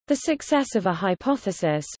the success of a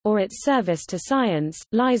hypothesis, or its service to science,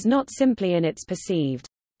 lies not simply in its perceived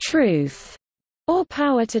truth, or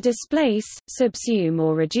power to displace, subsume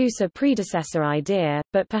or reduce a predecessor idea,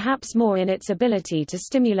 but perhaps more in its ability to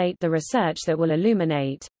stimulate the research that will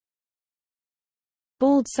illuminate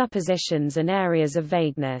bald suppositions and areas of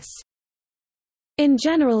vagueness. In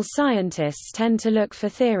general, scientists tend to look for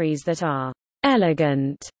theories that are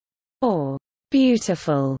elegant or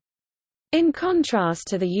beautiful. In contrast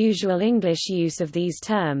to the usual English use of these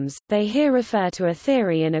terms, they here refer to a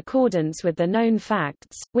theory in accordance with the known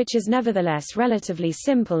facts, which is nevertheless relatively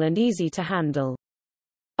simple and easy to handle.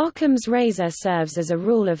 Occam's razor serves as a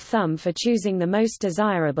rule of thumb for choosing the most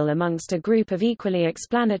desirable amongst a group of equally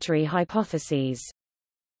explanatory hypotheses.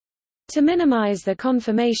 To minimize the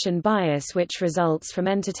confirmation bias which results from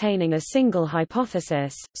entertaining a single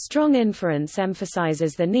hypothesis, strong inference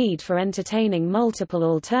emphasizes the need for entertaining multiple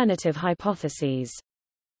alternative hypotheses.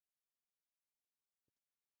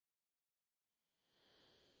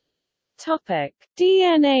 Topic: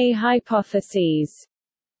 DNA hypotheses.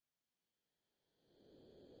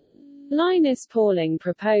 Linus Pauling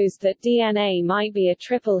proposed that DNA might be a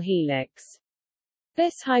triple helix.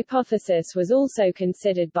 This hypothesis was also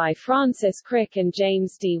considered by Francis Crick and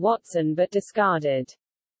James D. Watson but discarded.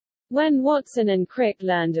 When Watson and Crick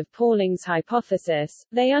learned of Pauling's hypothesis,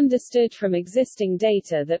 they understood from existing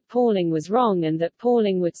data that Pauling was wrong and that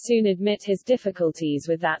Pauling would soon admit his difficulties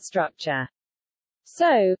with that structure.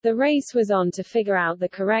 So, the race was on to figure out the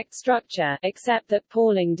correct structure, except that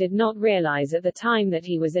Pauling did not realize at the time that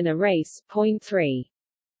he was in a race. Point 3.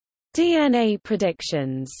 DNA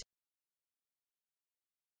predictions.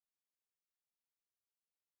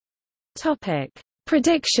 Topic: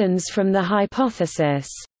 Predictions from the hypothesis.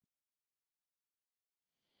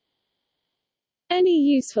 Any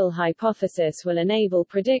useful hypothesis will enable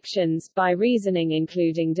predictions, by reasoning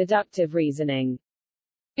including deductive reasoning.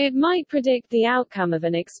 It might predict the outcome of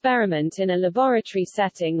an experiment in a laboratory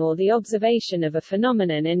setting or the observation of a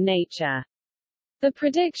phenomenon in nature. The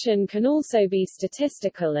prediction can also be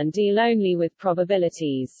statistical and deal only with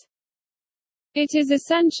probabilities. It is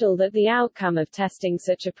essential that the outcome of testing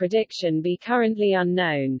such a prediction be currently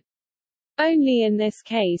unknown. Only in this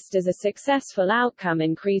case does a successful outcome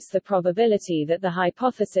increase the probability that the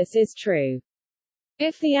hypothesis is true.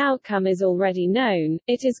 If the outcome is already known,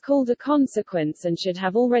 it is called a consequence and should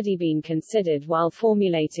have already been considered while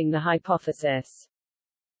formulating the hypothesis.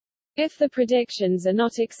 If the predictions are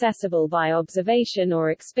not accessible by observation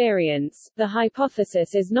or experience, the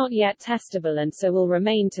hypothesis is not yet testable and so will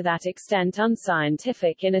remain to that extent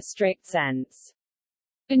unscientific in a strict sense.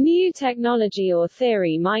 A new technology or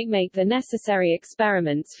theory might make the necessary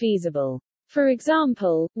experiments feasible. For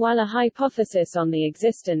example, while a hypothesis on the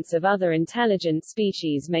existence of other intelligent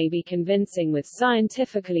species may be convincing with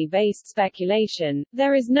scientifically based speculation,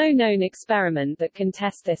 there is no known experiment that can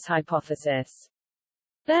test this hypothesis.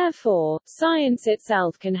 Therefore, science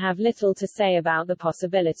itself can have little to say about the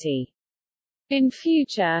possibility. In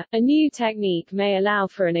future, a new technique may allow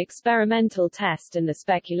for an experimental test and the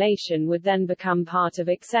speculation would then become part of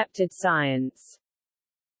accepted science.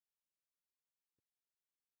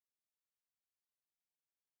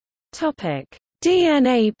 Topic: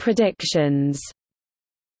 DNA predictions.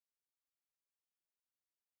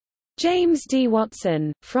 James D.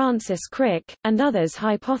 Watson, Francis Crick, and others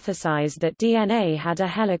hypothesized that DNA had a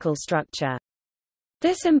helical structure.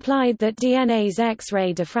 This implied that DNA's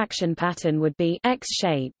X-ray diffraction pattern would be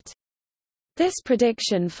X-shaped. This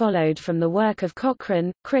prediction followed from the work of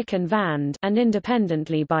Cochrane, Crick and Vand, and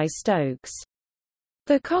independently by Stokes.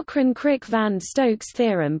 The Cochrane-Crick-Vand-Stokes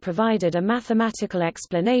theorem provided a mathematical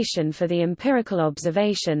explanation for the empirical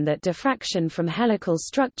observation that diffraction from helical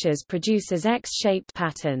structures produces X-shaped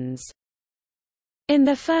patterns. In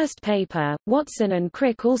their first paper, Watson and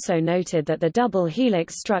Crick also noted that the double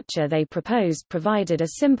helix structure they proposed provided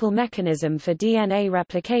a simple mechanism for DNA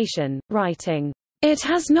replication, writing, "It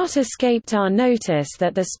has not escaped our notice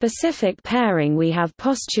that the specific pairing we have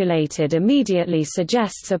postulated immediately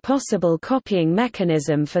suggests a possible copying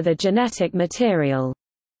mechanism for the genetic material."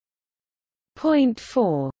 Point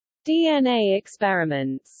 4. DNA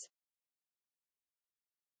experiments.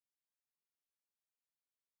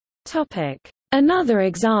 Another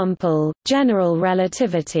example, general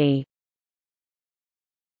relativity.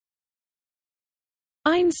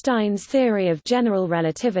 Einstein's theory of general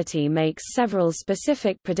relativity makes several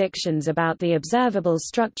specific predictions about the observable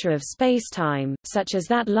structure of spacetime, such as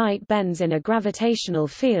that light bends in a gravitational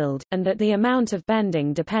field, and that the amount of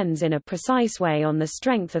bending depends in a precise way on the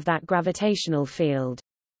strength of that gravitational field.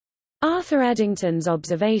 Arthur Eddington's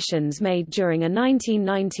observations made during a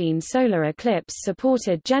 1919 solar eclipse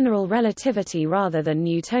supported general relativity rather than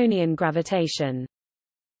Newtonian gravitation.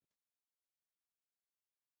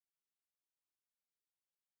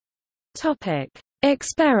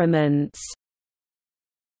 Experiments.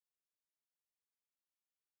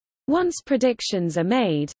 Once predictions are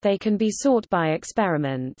made, they can be sought by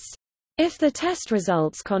experiments. If the test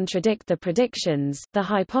results contradict the predictions, the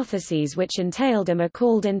hypotheses which entailed them are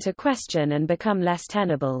called into question and become less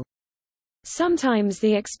tenable. Sometimes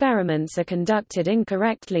the experiments are conducted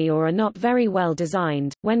incorrectly or are not very well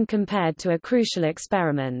designed, when compared to a crucial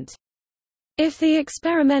experiment. If the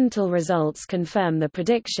experimental results confirm the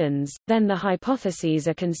predictions, then the hypotheses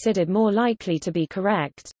are considered more likely to be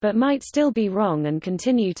correct, but might still be wrong and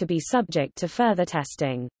continue to be subject to further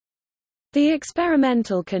testing. The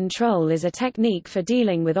experimental control is a technique for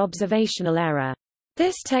dealing with observational error.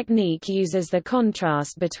 This technique uses the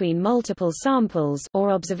contrast between multiple samples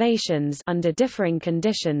or observations under differing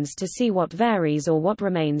conditions to see what varies or what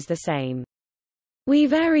remains the same. We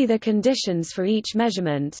vary the conditions for each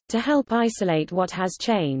measurement, to help isolate what has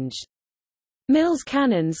changed. Mills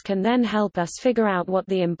canons can then help us figure out what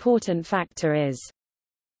the important factor is.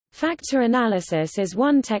 Factor analysis is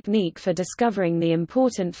one technique for discovering the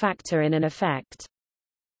important factor in an effect.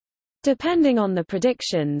 Depending on the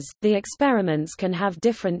predictions, the experiments can have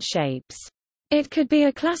different shapes. It could be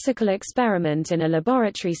a classical experiment in a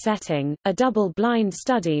laboratory setting, a double-blind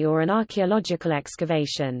study or an archaeological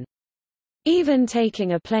excavation. Even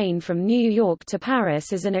taking a plane from New York to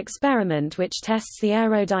Paris is an experiment which tests the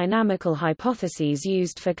aerodynamical hypotheses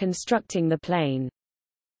used for constructing the plane.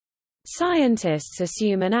 Scientists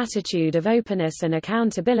assume an attitude of openness and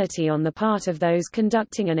accountability on the part of those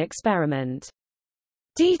conducting an experiment.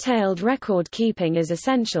 Detailed record keeping is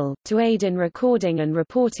essential, to aid in recording and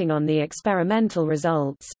reporting on the experimental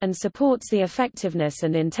results, and supports the effectiveness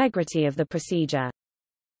and integrity of the procedure.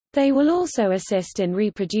 They will also assist in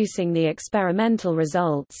reproducing the experimental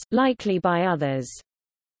results, likely by others.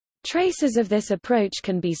 Traces of this approach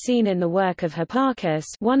can be seen in the work of Hipparchus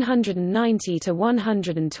 190 to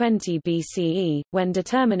 120 BCE, when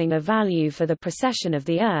determining a value for the precession of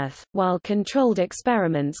the Earth, while controlled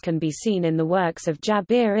experiments can be seen in the works of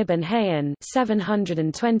Jabir ibn Hayyan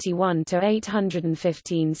 721 to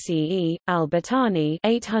 815 CE, al-Battani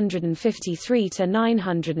 853 to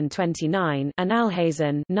 929, and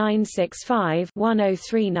Alhazen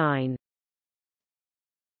 965-1039.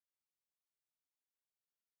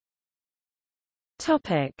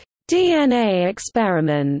 DNA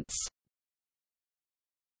experiments.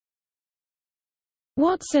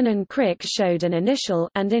 Watson and Crick showed an initial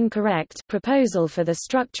and incorrect proposal for the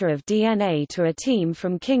structure of DNA to a team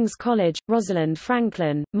from King's College, Rosalind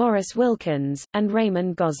Franklin, Maurice Wilkins, and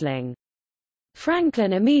Raymond Gosling.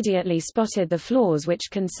 Franklin immediately spotted the flaws which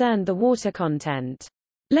concerned the water content.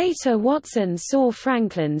 Later Watson saw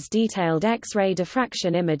Franklin's detailed X-ray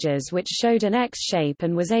diffraction images which showed an X shape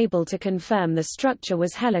and was able to confirm the structure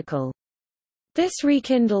was helical. This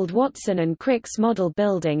rekindled Watson and Crick's model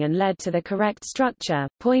building and led to the correct structure.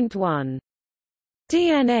 Point 1.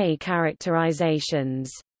 DNA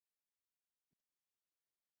characterizations.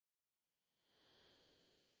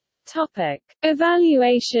 Topic: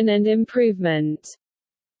 Evaluation and improvement.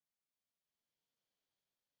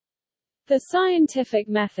 The scientific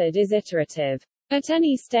method is iterative. At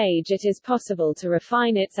any stage it is possible to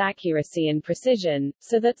refine its accuracy and precision,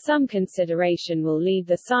 so that some consideration will lead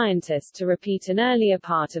the scientist to repeat an earlier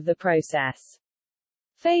part of the process.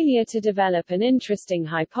 Failure to develop an interesting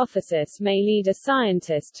hypothesis may lead a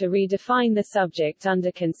scientist to redefine the subject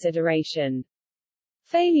under consideration.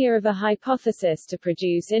 Failure of a hypothesis to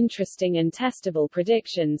produce interesting and testable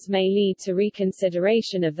predictions may lead to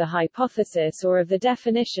reconsideration of the hypothesis or of the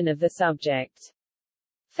definition of the subject.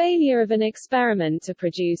 Failure of an experiment to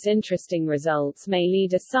produce interesting results may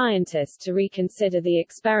lead a scientist to reconsider the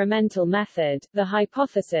experimental method, the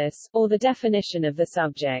hypothesis, or the definition of the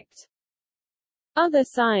subject. Other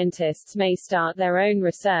scientists may start their own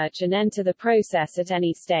research and enter the process at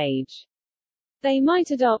any stage. They might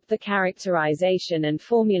adopt the characterization and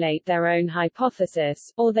formulate their own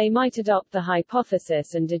hypothesis, or they might adopt the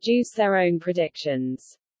hypothesis and deduce their own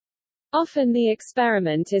predictions. Often the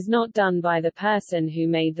experiment is not done by the person who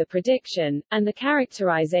made the prediction, and the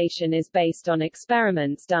characterization is based on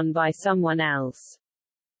experiments done by someone else.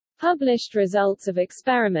 Published results of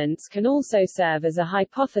experiments can also serve as a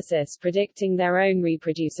hypothesis predicting their own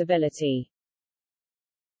reproducibility.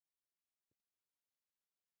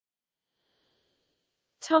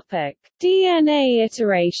 Topic: DNA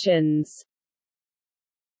iterations.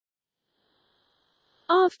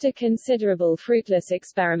 After considerable fruitless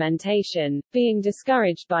experimentation, being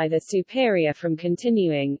discouraged by the superior from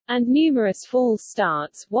continuing, and numerous false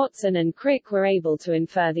starts, Watson and Crick were able to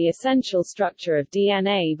infer the essential structure of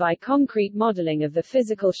DNA by concrete modeling of the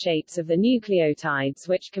physical shapes of the nucleotides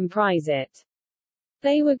which comprise it.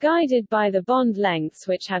 They were guided by the bond lengths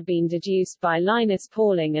which had been deduced by Linus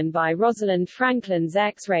Pauling and by Rosalind Franklin's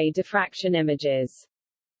X-ray diffraction images.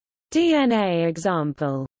 DNA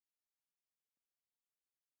example.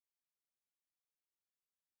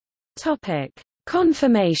 Topic: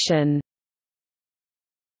 Confirmation.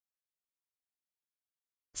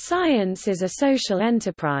 Science is a social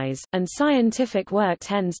enterprise, and scientific work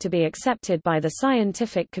tends to be accepted by the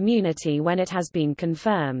scientific community when it has been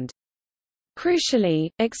confirmed.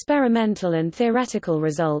 Crucially, experimental and theoretical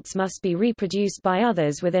results must be reproduced by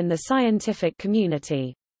others within the scientific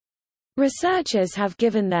community. Researchers have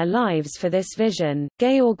given their lives for this vision.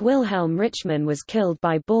 Georg Wilhelm Richmann was killed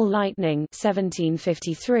by ball lightning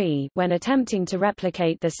 1753 when attempting to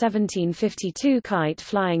replicate the 1752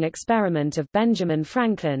 kite-flying experiment of Benjamin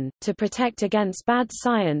Franklin. To protect against bad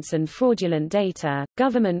science and fraudulent data,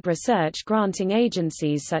 government research granting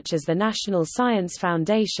agencies such as the National Science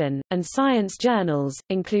Foundation, and science journals,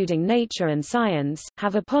 including Nature and Science,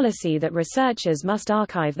 have a policy that researchers must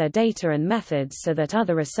archive their data and methods so that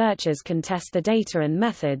other researchers can test the data and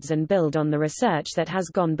methods and build on the research that has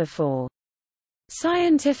gone before.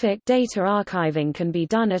 Scientific data archiving can be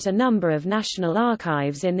done at a number of national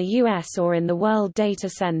archives in the U.S. or in the World Data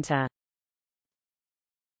Center.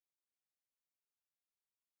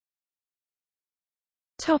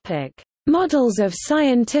 Topic: Models of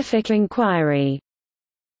scientific inquiry.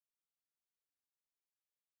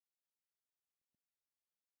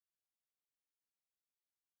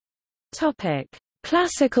 Topic: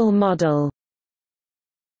 Classical model.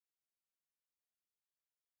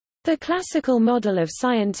 The classical model of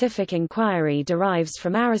scientific inquiry derives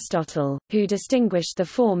from Aristotle, who distinguished the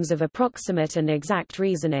forms of approximate and exact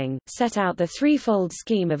reasoning, set out the threefold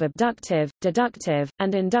scheme of abductive, deductive,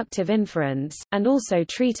 and inductive inference, and also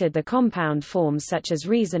treated the compound forms such as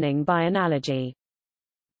reasoning by analogy.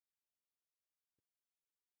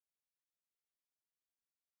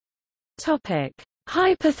 Topic: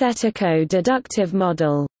 Hypothetico-deductive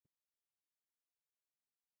model.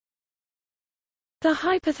 The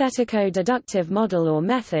hypothetico-deductive model or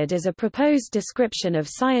method is a proposed description of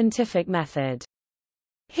scientific method.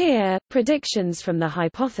 Here, predictions from the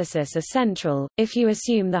hypothesis are central. If you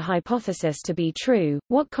assume the hypothesis to be true,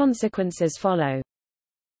 what consequences follow?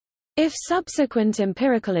 If subsequent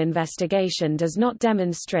empirical investigation does not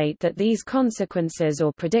demonstrate that these consequences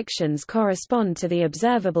or predictions correspond to the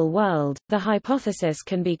observable world, the hypothesis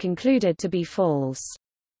can be concluded to be false.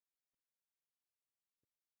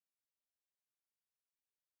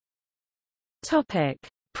 Topic: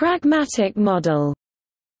 Pragmatic model.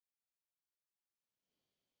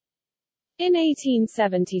 In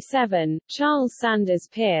 1877, Charles Sanders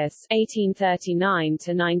Peirce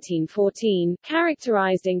 (1839–1914)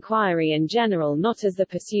 characterized inquiry in general not as the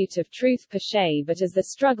pursuit of truth per se but as the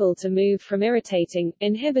struggle to move from irritating,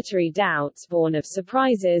 inhibitory doubts born of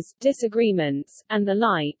surprises, disagreements, and the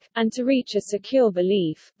like, and to reach a secure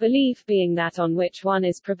belief, belief being that on which one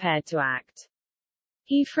is prepared to act.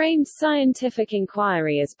 He framed scientific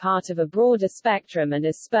inquiry as part of a broader spectrum and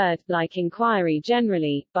as spurred, like inquiry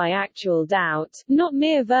generally, by actual doubt, not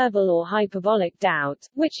mere verbal or hyperbolic doubt,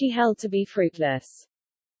 which he held to be fruitless.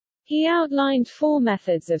 He outlined 4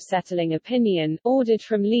 methods of settling opinion, ordered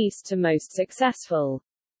from least to most successful.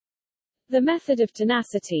 The method of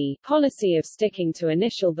tenacity, policy of sticking to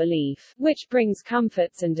initial belief, which brings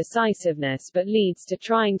comforts and decisiveness but leads to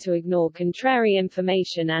trying to ignore contrary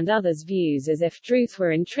information and others' views as if truth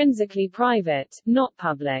were intrinsically private, not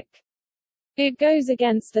public. It goes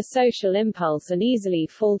against the social impulse and easily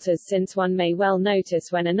falters since one may well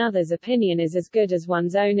notice when another's opinion is as good as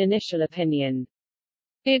one's own initial opinion.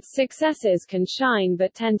 Its successes can shine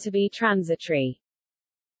but tend to be transitory.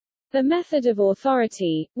 The method of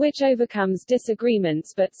authority, which overcomes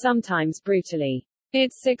disagreements but sometimes brutally.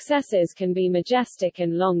 Its successes can be majestic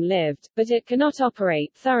and long-lived, but it cannot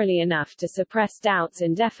operate thoroughly enough to suppress doubts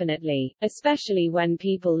indefinitely, especially when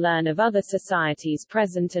people learn of other societies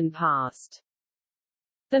present and past.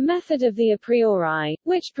 The method of the a priori,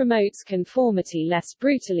 which promotes conformity less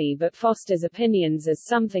brutally but fosters opinions as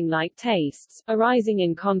something like tastes, arising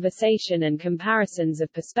in conversation and comparisons of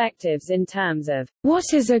perspectives in terms of what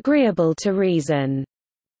is agreeable to reason.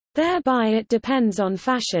 Thereby it depends on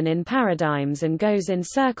fashion in paradigms and goes in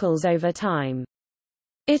circles over time.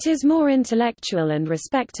 It is more intellectual and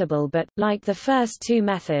respectable but, like the first 2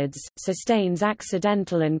 methods, sustains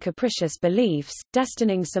accidental and capricious beliefs,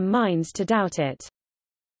 destining some minds to doubt it.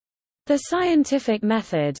 The scientific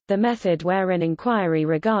method, the method wherein inquiry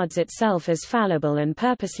regards itself as fallible and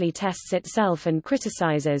purposely tests itself and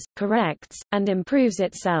criticizes, corrects, and improves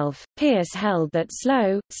itself. Peirce held that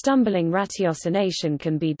slow, stumbling ratiocination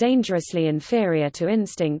can be dangerously inferior to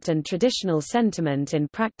instinct and traditional sentiment in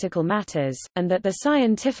practical matters, and that the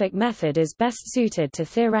scientific method is best suited to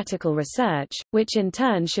theoretical research, which in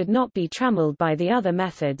turn should not be trammeled by the other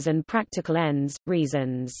methods and practical ends,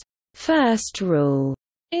 reasons. First rule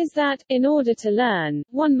is that, in order to learn,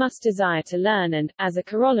 one must desire to learn and, as a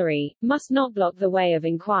corollary, must not block the way of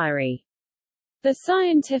inquiry. The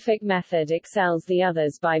scientific method excels the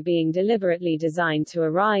others by being deliberately designed to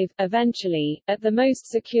arrive, eventually, at the most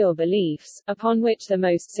secure beliefs, upon which the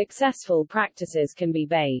most successful practices can be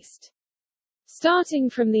based. Starting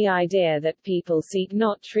from the idea that people seek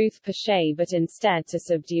not truth per se but instead to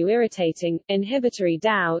subdue irritating, inhibitory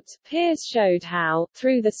doubt, Peirce showed how,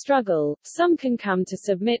 through the struggle, some can come to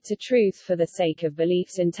submit to truth for the sake of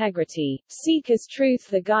belief's integrity, seek as truth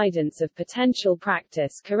the guidance of potential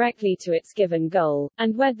practice correctly to its given goal,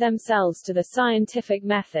 and wed themselves to the scientific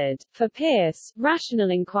method. For Peirce,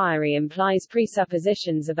 rational inquiry implies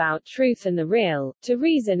presuppositions about truth and the real. To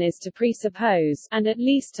reason is to presuppose, and at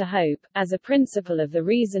least to hope, as a principle of the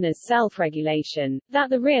reasoner's self-regulation,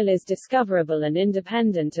 that the real is discoverable and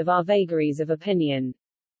independent of our vagaries of opinion.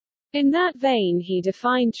 In that vein he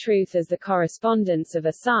defined truth as the correspondence of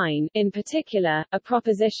a sign, in particular, a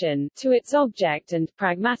proposition, to its object and,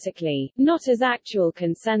 pragmatically, not as actual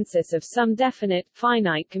consensus of some definite,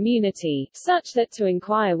 finite community, such that to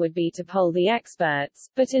inquire would be to poll the experts,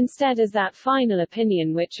 but instead as that final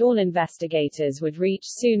opinion which all investigators would reach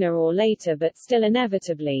sooner or later but still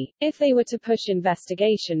inevitably, if they were to push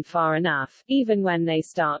investigation far enough, even when they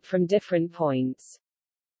start from different points.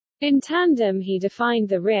 In tandem he defined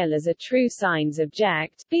the real as a true signs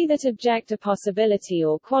object, be that object a possibility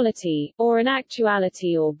or quality, or an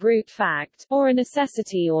actuality or brute fact, or a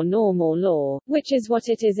necessity or norm or law, which is what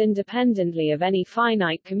it is independently of any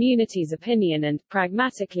finite community's opinion and,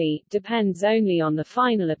 pragmatically, depends only on the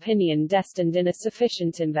final opinion destined in a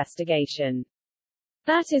sufficient investigation.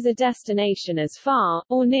 That is a destination as far,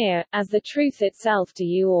 or near, as the truth itself to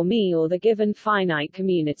you or me or the given finite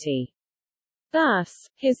community. Thus,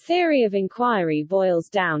 his theory of inquiry boils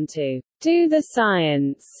down to do the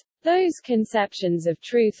science, Those conceptions of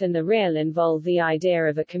truth and the real involve the idea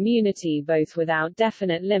of a community both without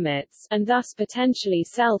definite limits, and thus potentially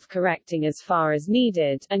self-correcting as far as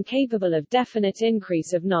needed, and capable of definite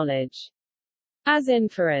increase of knowledge. As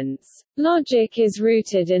inference, logic is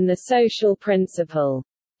rooted in the social principle.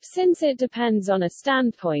 Since it depends on a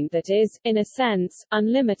standpoint that is, in a sense,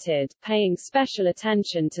 unlimited, paying special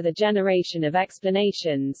attention to the generation of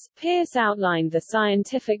explanations, Peirce outlined the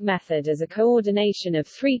scientific method as a coordination of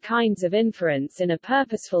three kinds of inference in a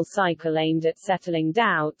purposeful cycle aimed at settling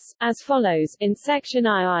doubts, as follows, in section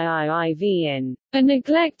IIIIV in A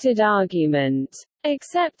Neglected Argument,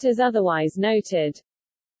 except as otherwise noted.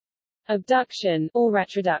 Abduction, or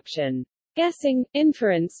retroduction. Guessing,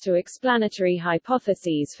 inference to explanatory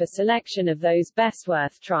hypotheses for selection of those best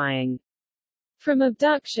worth trying. From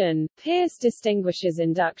abduction, Peirce distinguishes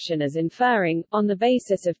induction as inferring, on the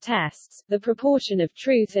basis of tests, the proportion of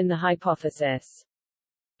truth in the hypothesis.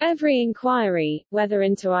 Every inquiry, whether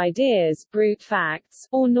into ideas, brute facts,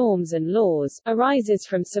 or norms and laws, arises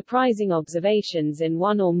from surprising observations in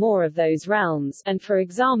one or more of those realms, and for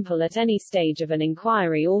example at any stage of an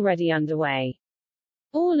inquiry already underway.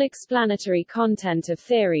 All explanatory content of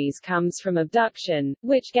theories comes from abduction,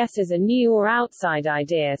 which guesses a new or outside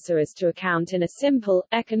idea so as to account in a simple,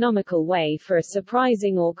 economical way for a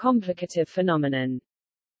surprising or complicative phenomenon.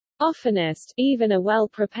 Oftenest, even a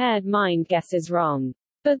well-prepared mind guesses wrong.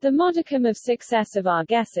 But the modicum of success of our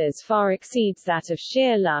guesses far exceeds that of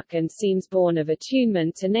sheer luck and seems born of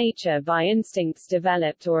attunement to nature by instincts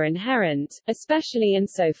developed or inherent, especially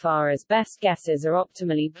insofar as best guesses are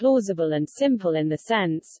optimally plausible and simple in the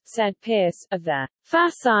sense, said Peirce, of the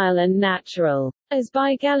facile and natural, as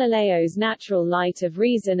by Galileo's natural light of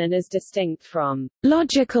reason and as distinct from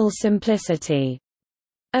logical simplicity.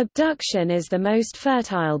 Abduction is the most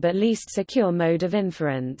fertile but least secure mode of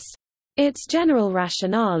inference. Its general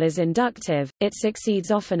rationale is inductive, it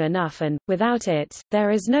succeeds often enough and, without it,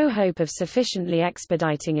 there is no hope of sufficiently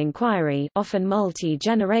expediting inquiry, often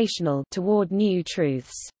multi-generational, toward new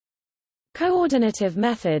truths. Coordinative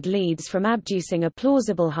method leads from abducing a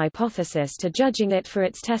plausible hypothesis to judging it for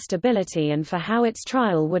its testability and for how its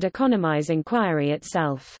trial would economize inquiry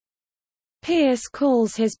itself. Peirce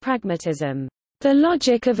calls his pragmatism, the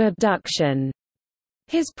logic of abduction.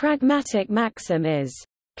 His pragmatic maxim is,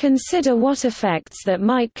 consider what effects that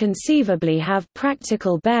might conceivably have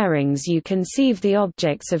practical bearings you conceive the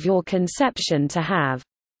objects of your conception to have.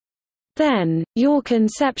 Then, your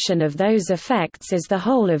conception of those effects is the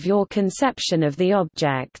whole of your conception of the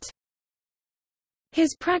object.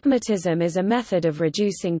 His pragmatism is a method of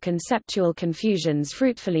reducing conceptual confusions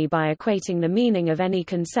fruitfully by equating the meaning of any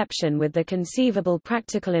conception with the conceivable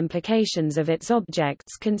practical implications of its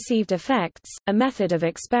object's conceived effects, a method of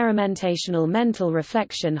experimentational mental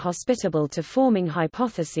reflection hospitable to forming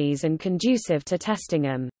hypotheses and conducive to testing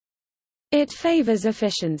them. It favors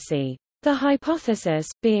efficiency. The hypothesis,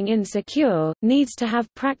 being insecure, needs to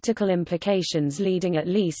have practical implications leading at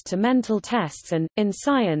least to mental tests and, in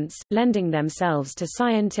science, lending themselves to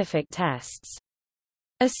scientific tests.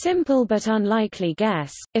 A simple but unlikely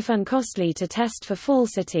guess, if uncostly to test for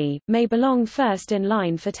falsity, may belong first in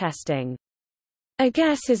line for testing. A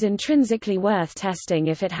guess is intrinsically worth testing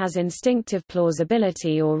if it has instinctive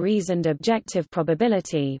plausibility or reasoned objective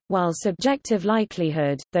probability, while subjective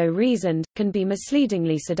likelihood, though reasoned, can be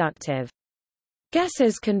misleadingly seductive.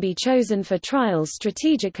 Guesses can be chosen for trials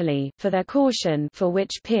strategically, for their caution, for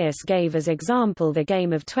which Peirce gave as example the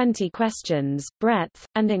game of 20 questions, breadth,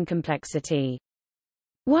 and incomplexity.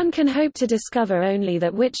 One can hope to discover only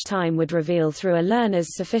that which time would reveal through a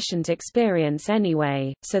learner's sufficient experience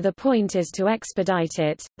anyway, so the point is to expedite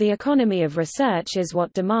it. The economy of research is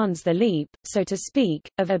what demands the leap, so to speak,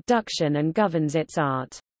 of abduction and governs its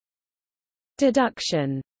art.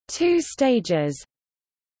 Deduction. 2 stages.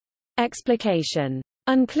 Explication.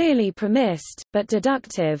 Unclearly premised, but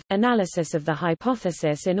deductive, analysis of the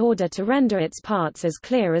hypothesis in order to render its parts as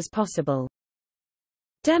clear as possible.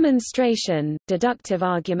 Demonstration, deductive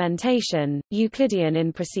argumentation, Euclidean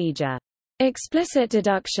in procedure. Explicit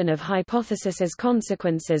deduction of hypothesis's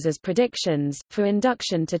consequences as predictions, for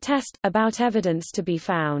induction to test, about evidence to be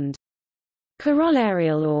found.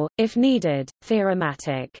 Corollarial or, if needed,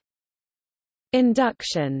 theorematic.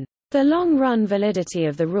 Induction. The long-run validity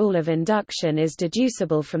of the rule of induction is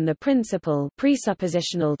deducible from the principle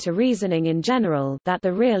presuppositional to reasoning in general that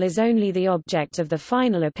the real is only the object of the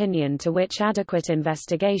final opinion to which adequate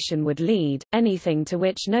investigation would lead, anything to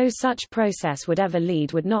which no such process would ever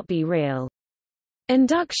lead would not be real.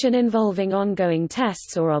 Induction involving ongoing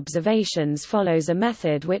tests or observations follows a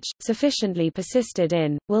method which, sufficiently persisted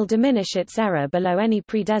in, will diminish its error below any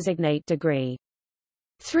predesignate degree.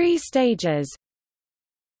 3 stages.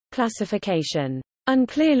 Classification.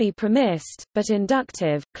 Unclearly premised, but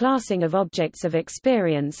inductive, classing of objects of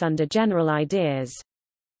experience under general ideas.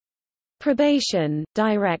 Probation,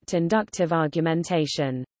 direct inductive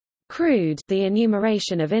argumentation. Crude, the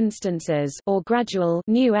enumeration of instances, or gradual,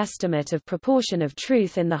 new estimate of proportion of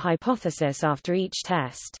truth in the hypothesis after each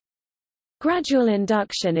test. Gradual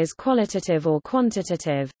induction is qualitative or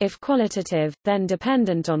quantitative. If qualitative, then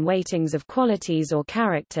dependent on weightings of qualities or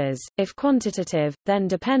characters; if quantitative, then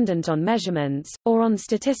dependent on measurements, or on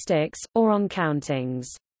statistics, or on countings.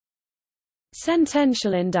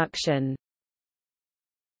 Sentential induction,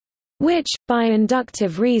 which, by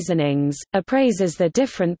inductive reasonings, appraises the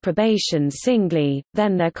different probations singly,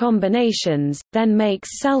 then their combinations, then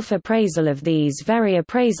makes self-appraisal of these very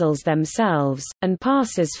appraisals themselves, and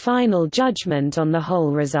passes final judgment on the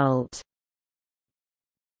whole result.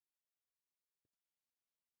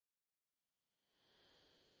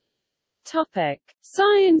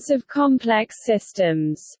 Science of complex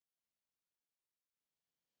systems.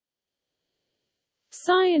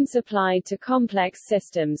 Science applied to complex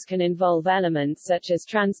systems can involve elements such as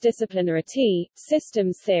transdisciplinarity,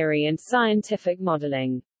 systems theory and scientific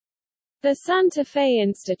modeling. The Santa Fe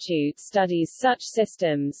Institute studies such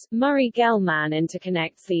systems. Murray Gell-Mann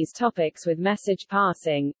interconnects these topics with message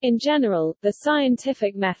passing. In general, the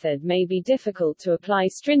scientific method may be difficult to apply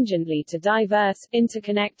stringently to diverse,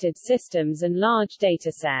 interconnected systems and large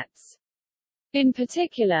data sets. In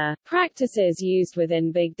particular, practices used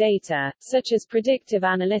within big data, such as predictive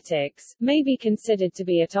analytics, may be considered to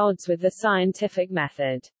be at odds with the scientific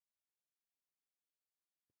method.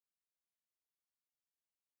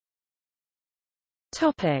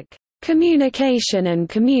 Topic: Communication and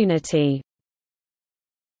community.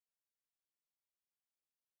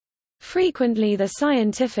 Frequently the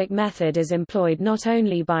scientific method is employed not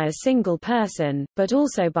only by a single person, but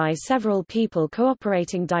also by several people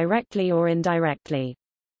cooperating directly or indirectly.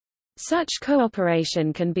 Such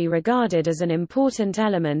cooperation can be regarded as an important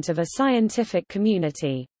element of a scientific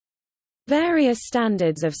community. Various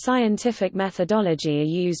standards of scientific methodology are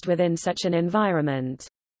used within such an environment.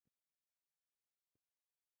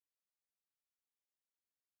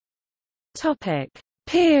 Topic: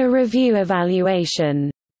 Peer review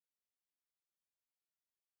evaluation.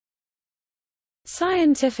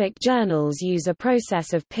 Scientific journals use a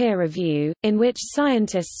process of peer review, in which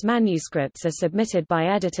scientists' manuscripts are submitted by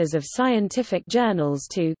editors of scientific journals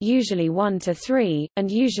to usually 1 to 3,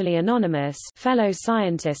 and usually anonymous, fellow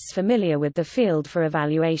scientists familiar with the field for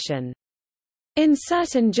evaluation. In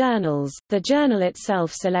certain journals, the journal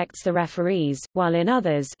itself selects the referees, while in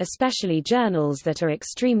others, especially journals that are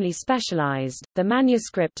extremely specialized, the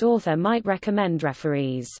manuscript author might recommend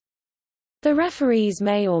referees. The referees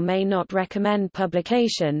may or may not recommend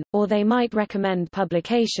publication, or they might recommend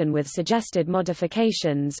publication with suggested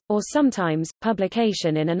modifications, or sometimes,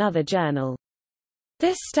 publication in another journal.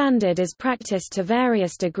 This standard is practiced to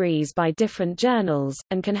various degrees by different journals,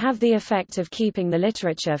 and can have the effect of keeping the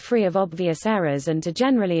literature free of obvious errors and to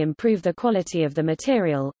generally improve the quality of the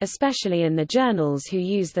material, especially in the journals who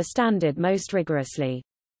use the standard most rigorously.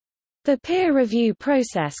 The peer review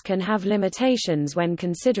process can have limitations when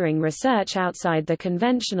considering research outside the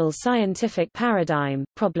conventional scientific paradigm.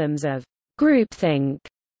 Problems of groupthink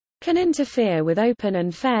can interfere with open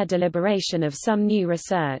and fair deliberation of some new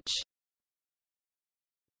research.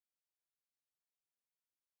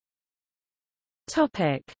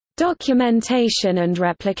 Topic: Documentation and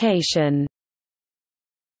replication.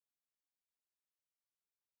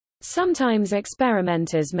 Sometimes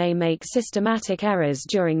experimenters may make systematic errors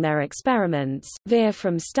during their experiments, veer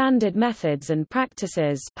from standard methods and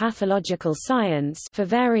practices pathological science for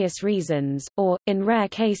various reasons, or, in rare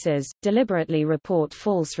cases, deliberately report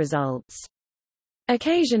false results.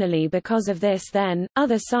 Occasionally because of this then,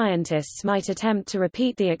 other scientists might attempt to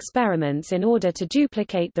repeat the experiments in order to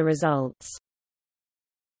duplicate the results.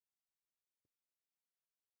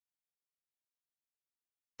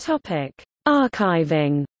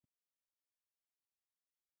 Archiving.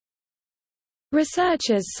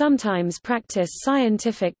 Researchers sometimes practice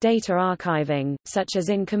scientific data archiving, such as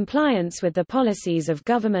in compliance with the policies of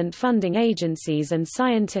government funding agencies and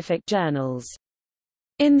scientific journals.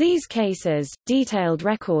 In these cases, detailed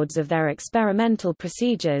records of their experimental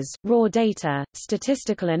procedures, raw data,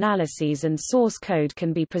 statistical analyses and source code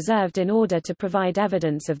can be preserved in order to provide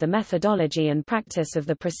evidence of the methodology and practice of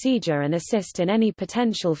the procedure and assist in any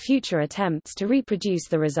potential future attempts to reproduce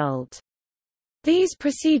the result. These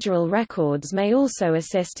procedural records may also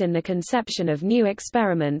assist in the conception of new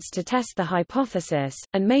experiments to test the hypothesis,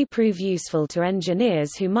 and may prove useful to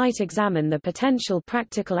engineers who might examine the potential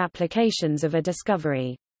practical applications of a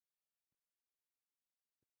discovery.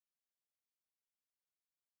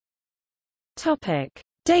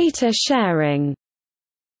 Data sharing.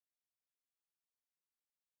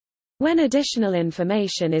 When additional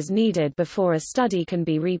information is needed before a study can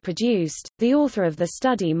be reproduced, the author of the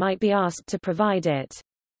study might be asked to provide it.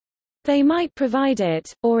 They might provide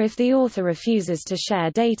it, or if the author refuses to share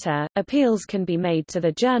data, appeals can be made to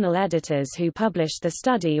the journal editors who published the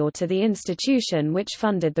study or to the institution which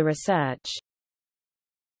funded the research.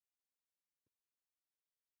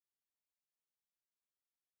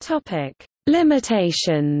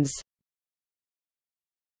 Limitations.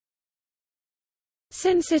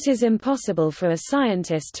 Since it is impossible for a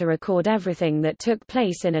scientist to record everything that took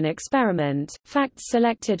place in an experiment, facts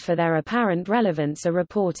selected for their apparent relevance are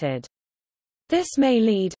reported. This may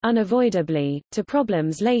lead, unavoidably, to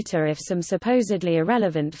problems later if some supposedly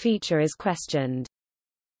irrelevant feature is questioned.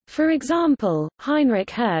 For example,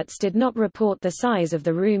 Heinrich Hertz did not report the size of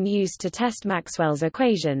the room used to test Maxwell's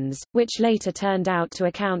equations, which later turned out to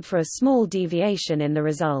account for a small deviation in the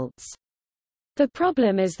results. The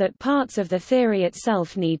problem is that parts of the theory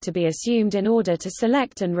itself need to be assumed in order to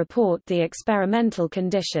select and report the experimental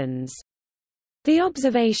conditions. The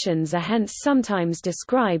observations are hence sometimes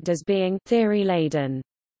described as being theory-laden.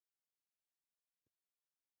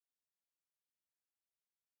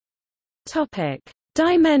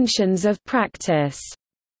 Dimensions of practice.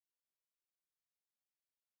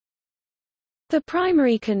 The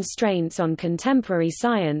primary constraints on contemporary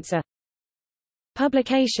science are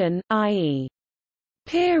publication, i.e.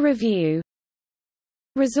 peer review,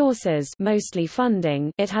 resources, mostly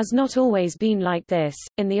funding. It has not always been like this.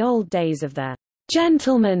 In the old days of the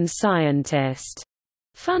gentleman scientist,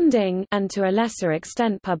 funding, and to a lesser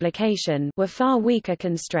extent publication, were far weaker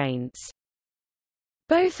constraints.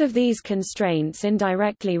 Both of these constraints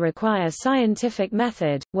indirectly require scientific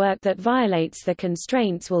method. Work that violates the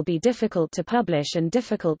constraints will be difficult to publish and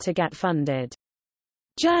difficult to get funded.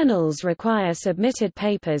 Journals require submitted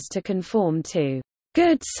papers to conform to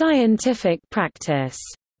good scientific practice,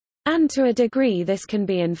 and to a degree this can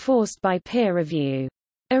be enforced by peer review.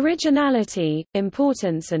 Originality,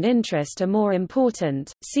 importance and interest are more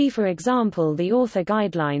important. See for example the author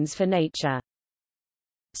guidelines for Nature.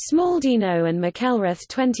 Smaldino and McElrath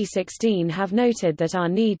 2016 have noted that our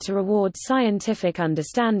need to reward scientific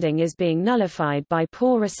understanding is being nullified by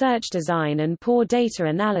poor research design and poor data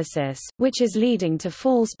analysis, which is leading to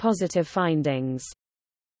false positive findings.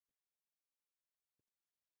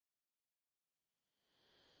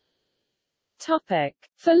 Topic: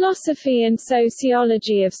 Philosophy and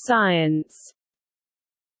sociology of science.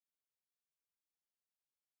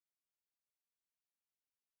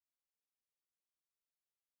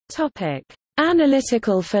 Topic: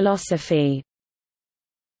 Analytical philosophy.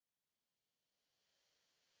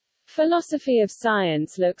 Philosophy of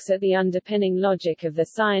science looks at the underpinning logic of the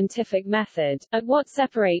scientific method, at what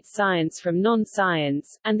separates science from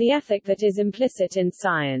non-science, and the ethic that is implicit in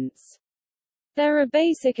science. There are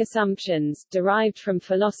basic assumptions, derived from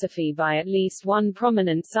philosophy by at least one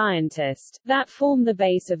prominent scientist, that form the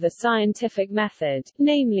base of the scientific method,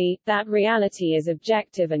 namely, that reality is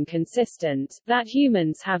objective and consistent, that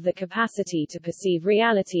humans have the capacity to perceive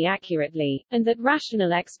reality accurately, and that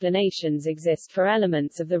rational explanations exist for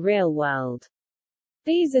elements of the real world.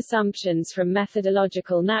 These assumptions from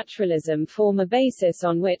methodological naturalism form a basis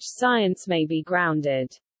on which science may be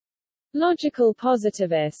grounded. Logical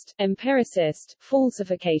positivist, empiricist,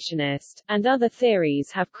 falsificationist, and other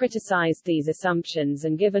theories have criticized these assumptions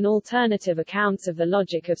and given alternative accounts of the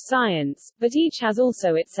logic of science, but each has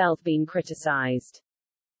also itself been criticized.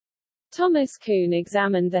 Thomas Kuhn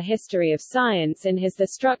examined the history of science in his The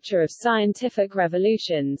Structure of Scientific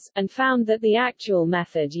Revolutions, and found that the actual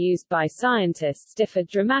method used by scientists differed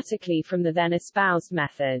dramatically from the then espoused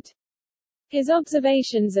method. His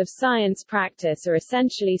observations of science practice are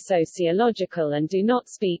essentially sociological and do not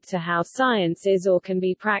speak to how science is or can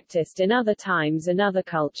be practiced in other times and other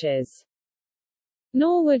cultures.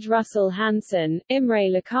 Norwood Russell Hansen, Imre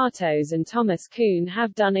Lakatos and Thomas Kuhn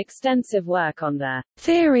have done extensive work on the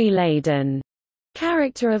theory-laden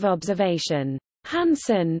character of observation.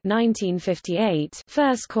 Hansen 1958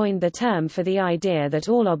 first coined the term for the idea that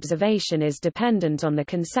all observation is dependent on the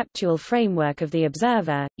conceptual framework of the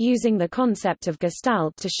observer, using the concept of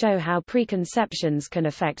Gestalt to show how preconceptions can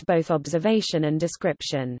affect both observation and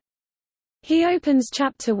description. He opens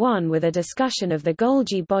Chapter 1 with a discussion of the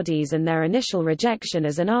Golgi bodies and their initial rejection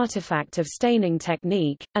as an artifact of staining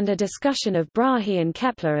technique, and a discussion of Brahe and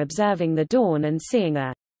Kepler observing the dawn and seeing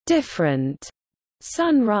a different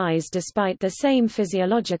sun rise despite the same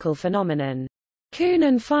physiological phenomenon. Kuhn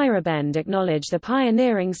and Feyerabend acknowledge the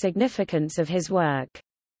pioneering significance of his work.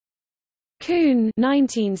 Kuhn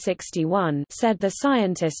 1961 said the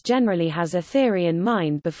scientist generally has a theory in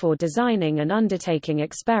mind before designing and undertaking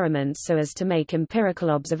experiments so as to make empirical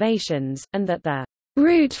observations, and that the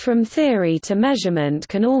route from theory to measurement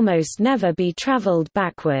can almost never be traveled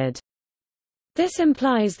backward. This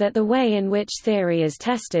implies that the way in which theory is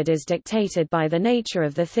tested is dictated by the nature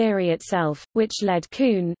of the theory itself, which led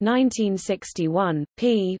Kuhn 1961,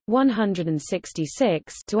 p.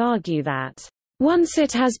 166 to argue that once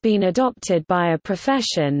it has been adopted by a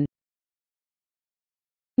profession,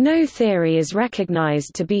 no theory is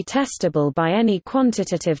recognized to be testable by any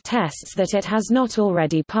quantitative tests that it has not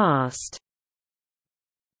already passed.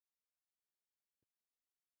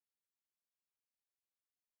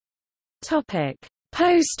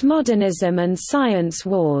 Postmodernism and science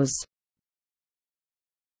wars.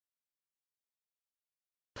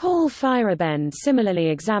 Paul Feyerabend similarly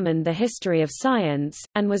examined the history of science,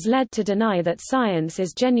 and was led to deny that science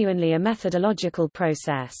is genuinely a methodological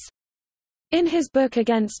process. In his book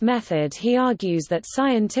Against Method he argues that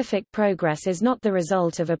scientific progress is not the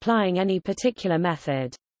result of applying any particular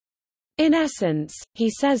method. In essence, he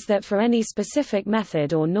says that for any specific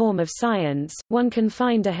method or norm of science, one can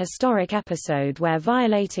find a historic episode where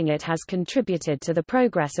violating it has contributed to the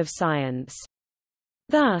progress of science.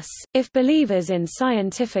 Thus, if believers in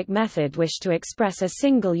scientific method wish to express a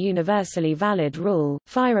single universally valid rule,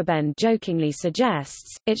 Feyerabend jokingly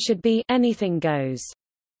suggests, it should be anything goes.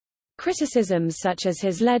 Criticisms such as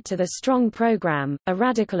his led to the strong program, a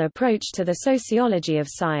radical approach to the sociology of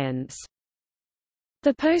science.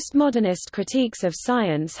 The postmodernist critiques of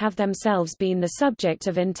science have themselves been the subject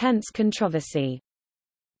of intense controversy.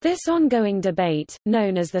 This ongoing debate,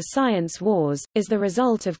 known as the science wars, is the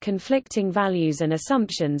result of conflicting values and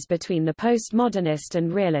assumptions between the postmodernist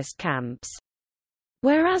and realist camps.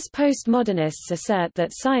 Whereas postmodernists assert that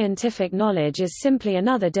scientific knowledge is simply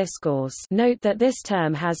another discourse, note that this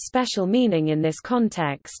term has special meaning in this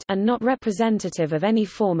context and not representative of any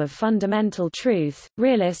form of fundamental truth,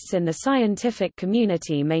 realists in the scientific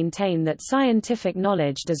community maintain that scientific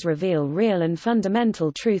knowledge does reveal real and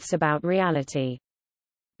fundamental truths about reality.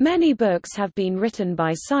 Many books have been written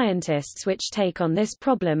by scientists which take on this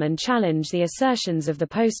problem and challenge the assertions of the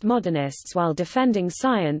postmodernists while defending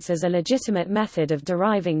science as a legitimate method of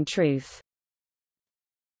deriving truth.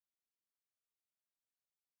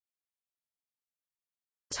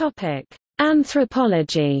 Topic: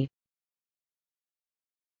 Anthropology.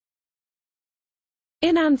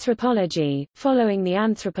 In anthropology, following the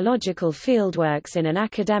anthropological fieldworks in an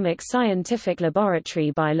academic scientific laboratory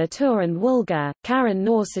by Latour and Woolger, Karen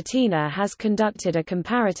Noor-Satina has conducted a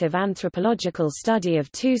comparative anthropological study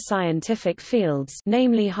of two scientific fields,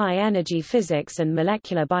 namely high-energy physics and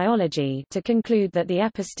molecular biology, to conclude that the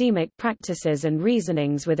epistemic practices and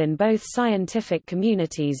reasonings within both scientific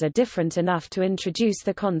communities are different enough to introduce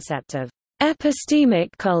the concept of epistemic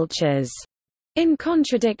cultures, in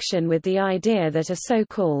contradiction with the idea that a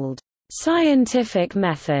so-called scientific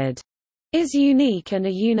method is unique and a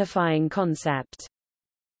unifying concept.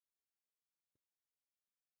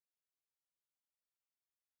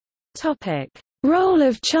 Topic: Role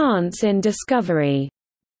of chance in discovery.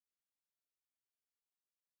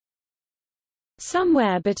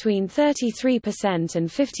 Somewhere between 33% and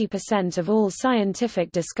 50% of all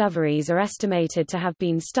scientific discoveries are estimated to have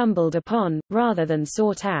been stumbled upon, rather than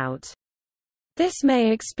sought out. This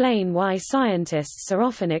may explain why scientists are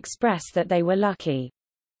often express that they were lucky.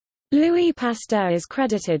 Louis Pasteur is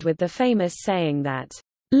credited with the famous saying that,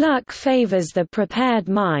 "Luck favors the prepared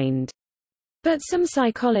mind." But some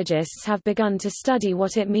psychologists have begun to study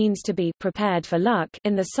what it means to be prepared for luck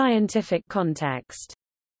in the scientific context.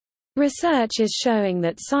 Research is showing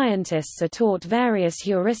that scientists are taught various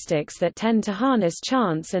heuristics that tend to harness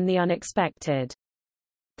chance and the unexpected.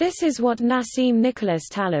 This is what Nassim Nicholas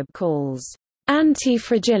Taleb calls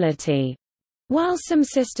anti-fragility. While some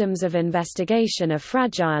systems of investigation are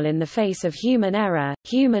fragile in the face of human error,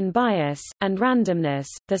 human bias, and randomness,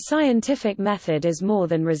 the scientific method is more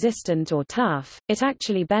than resistant or tough, it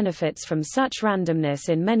actually benefits from such randomness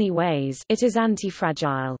in many ways, it is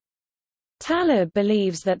anti-fragile. Taleb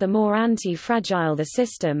believes that the more anti-fragile the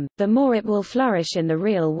system, the more it will flourish in the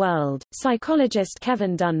real world. Psychologist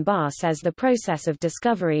Kevin Dunbar says the process of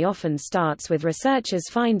discovery often starts with researchers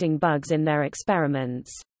finding bugs in their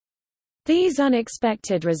experiments. These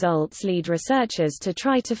unexpected results lead researchers to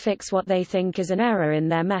try to fix what they think is an error in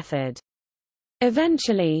their method.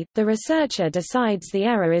 Eventually, the researcher decides the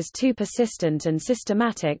error is too persistent and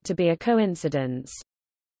systematic to be a coincidence.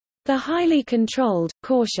 The highly controlled,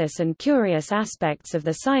 cautious and curious aspects of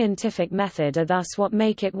the scientific method are thus what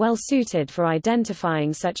make it well suited for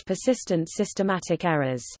identifying such persistent systematic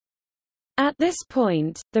errors. At this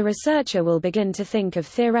point, the researcher will begin to think of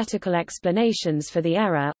theoretical explanations for the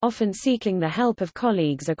error, often seeking the help of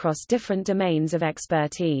colleagues across different domains of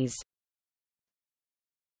expertise.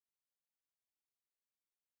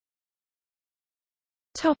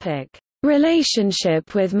 Topic: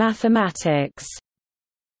 Relationship with mathematics.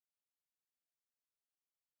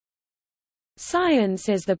 Science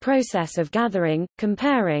is the process of gathering,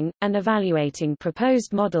 comparing, and evaluating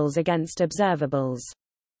proposed models against observables.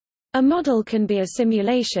 A model can be a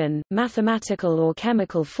simulation, mathematical or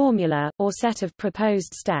chemical formula, or set of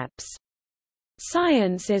proposed steps.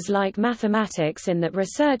 Science is like mathematics in that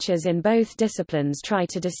researchers in both disciplines try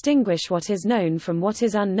to distinguish what is known from what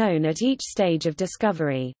is unknown at each stage of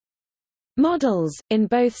discovery. Models, in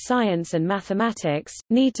both science and mathematics,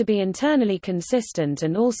 need to be internally consistent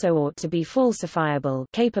and also ought to be falsifiable,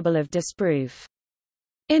 capable of disproof.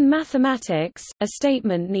 In mathematics, a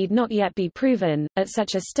statement need not yet be proven. At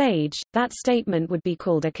such a stage, that statement would be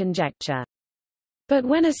called a conjecture. But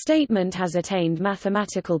when a statement has attained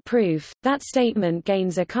mathematical proof, that statement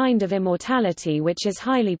gains a kind of immortality which is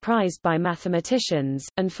highly prized by mathematicians,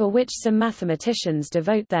 and for which some mathematicians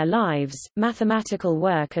devote their lives. Mathematical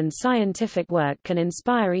work and scientific work can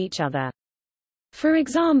inspire each other. For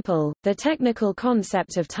example, the technical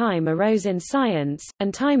concept of time arose in science,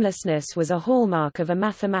 and timelessness was a hallmark of a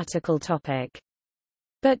mathematical topic.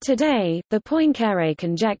 But today, the Poincaré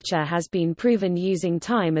conjecture has been proven using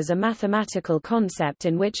time as a mathematical concept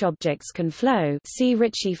in which objects can flow. See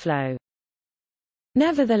Ricci flow.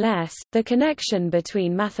 Nevertheless, the connection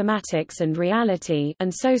between mathematics and reality,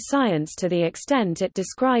 and so science to the extent it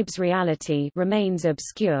describes reality, remains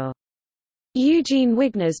obscure. Eugene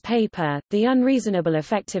Wigner's paper, The Unreasonable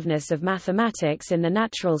Effectiveness of Mathematics in the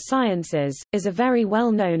Natural Sciences, is a very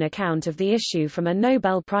well-known account of the issue from a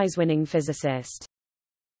Nobel Prize-winning physicist.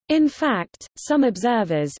 In fact, some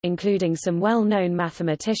observers, including some well-known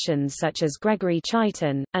mathematicians such as Gregory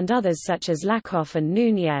Chaitin, and others such as Lakoff and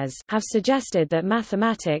Núñez, have suggested that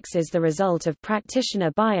mathematics is the result of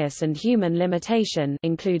practitioner bias and human limitation,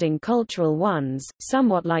 including cultural ones,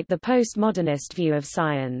 somewhat like the postmodernist view of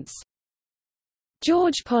science.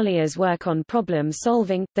 George Pollier's work on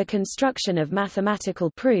problem-solving, the construction of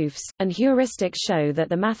mathematical proofs, and heuristics show that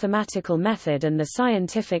the mathematical method and the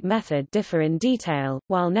scientific method differ in detail,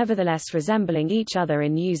 while nevertheless resembling each other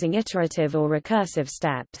in using iterative or recursive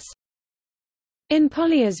steps. In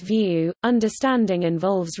Pollier's view, understanding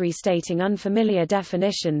involves restating unfamiliar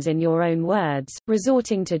definitions in your own words,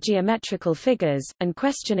 resorting to geometrical figures, and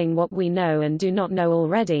questioning what we know and do not know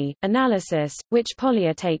already. Analysis, which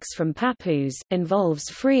Pollier takes from Pappus, involves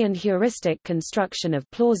free and heuristic construction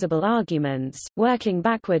of plausible arguments, working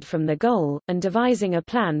backward from the goal, and devising a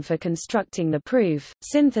plan for constructing the proof.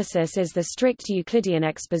 Synthesis is the strict Euclidean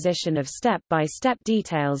exposition of step-by-step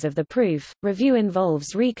details of the proof. Review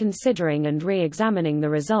involves reconsidering and re-examining the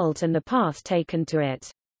result and the path taken to it.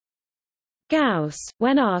 Gauss,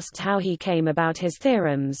 when asked how he came about his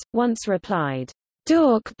theorems, once replied,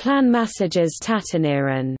 "Durch Planmassages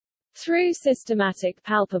Tatinieren." Through systematic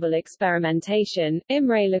palpable experimentation,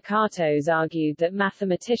 Imre Lakatos argued that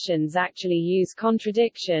mathematicians actually use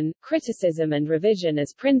contradiction, criticism and revision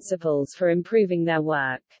as principles for improving their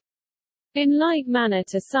work. In like manner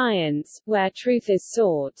to science, where truth is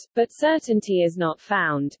sought, but certainty is not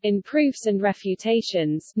found, in Proofs and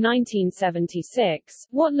Refutations 1976,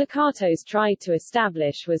 what Lakatos tried to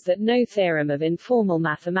establish was that no theorem of informal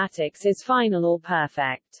mathematics is final or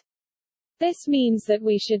perfect. This means that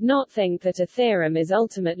we should not think that a theorem is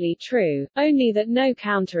ultimately true, only that no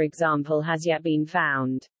counterexample has yet been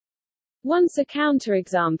found. Once a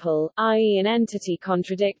counterexample, i.e. an entity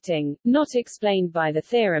contradicting, not explained by the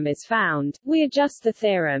theorem is found, we adjust the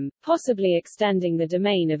theorem, possibly extending the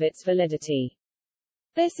domain of its validity.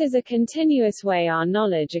 This is a continuous way our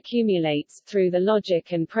knowledge accumulates, through the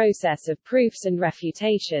logic and process of proofs and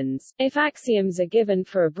refutations, if axioms are given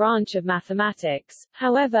for a branch of mathematics.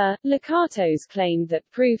 However, Lakatos claimed that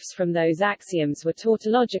proofs from those axioms were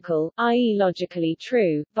tautological, i.e. logically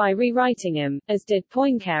true, by rewriting them, as did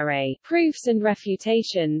Poincaré. Proofs and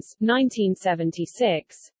Refutations,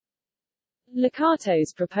 1976.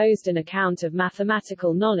 Lakatos proposed an account of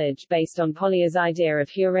mathematical knowledge based on Pollier's idea of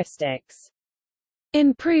heuristics.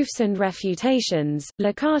 In Proofs and Refutations,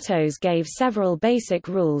 Lakatos gave several basic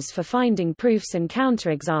rules for finding proofs and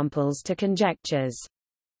counterexamples to conjectures.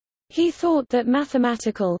 He thought that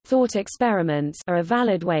mathematical thought experiments are a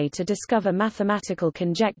valid way to discover mathematical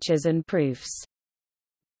conjectures and proofs.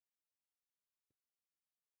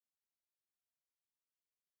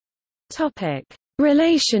 Topic: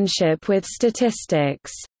 Relationship with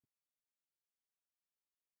statistics.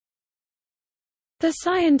 The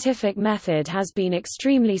scientific method has been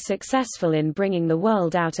extremely successful in bringing the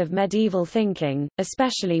world out of medieval thinking,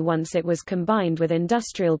 especially once it was combined with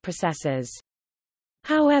industrial processes.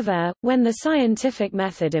 However, when the scientific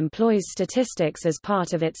method employs statistics as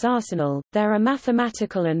part of its arsenal, there are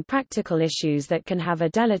mathematical and practical issues that can have a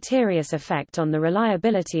deleterious effect on the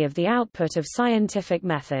reliability of the output of scientific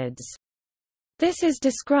methods. This is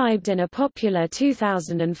described in a popular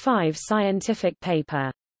 2005 scientific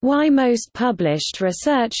paper, "Why Most Published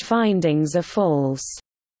Research Findings Are False,"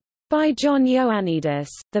 by John Ioannidis.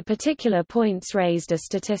 The particular points raised are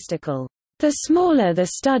statistical. The smaller the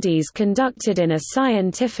studies conducted in a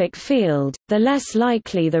scientific field, the less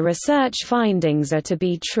likely the research findings are to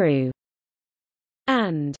be true.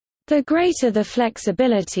 And the greater the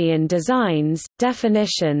flexibility in designs,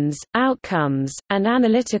 definitions, outcomes, and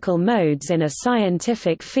analytical modes in a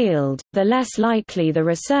scientific field, the less likely the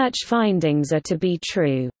research findings are to be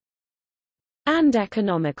true. And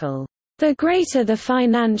economical. The greater the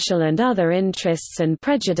financial and other interests and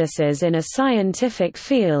prejudices in a scientific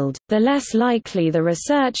field, the less likely the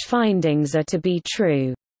research findings are to be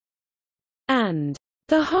true. And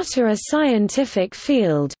the hotter a scientific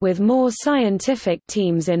field with more scientific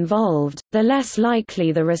teams involved, the less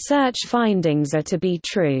likely the research findings are to be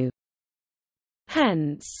true.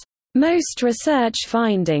 Hence, most research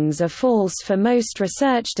findings are false for most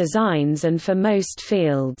research designs and for most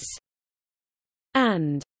fields.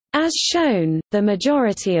 And as shown, the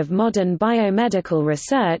majority of modern biomedical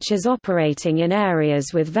research is operating in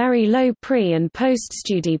areas with very low pre- and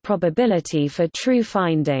post-study probability for true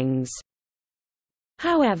findings.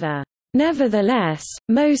 However, nevertheless,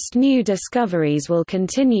 most new discoveries will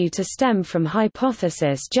continue to stem from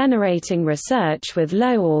hypothesis-generating research with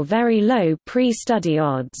low or very low pre-study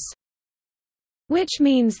odds. Which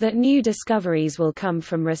means that new discoveries will come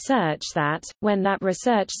from research that, when that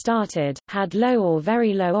research started, had low or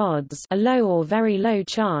very low odds, a low or very low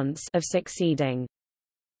chance of succeeding.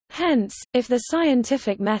 Hence, if the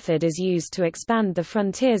scientific method is used to expand the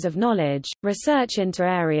frontiers of knowledge, research into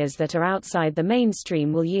areas that are outside the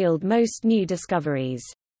mainstream will yield most new discoveries.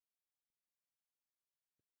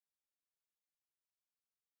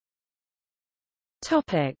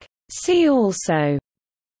 Topic: See also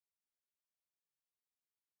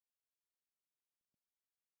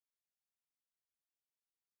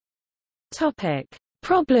Topic: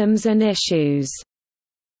 Problems and issues.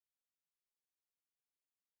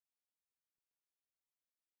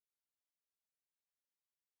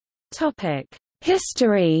 Topic: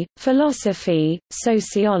 History, philosophy,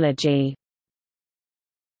 sociology.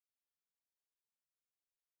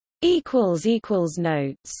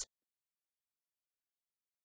 Notes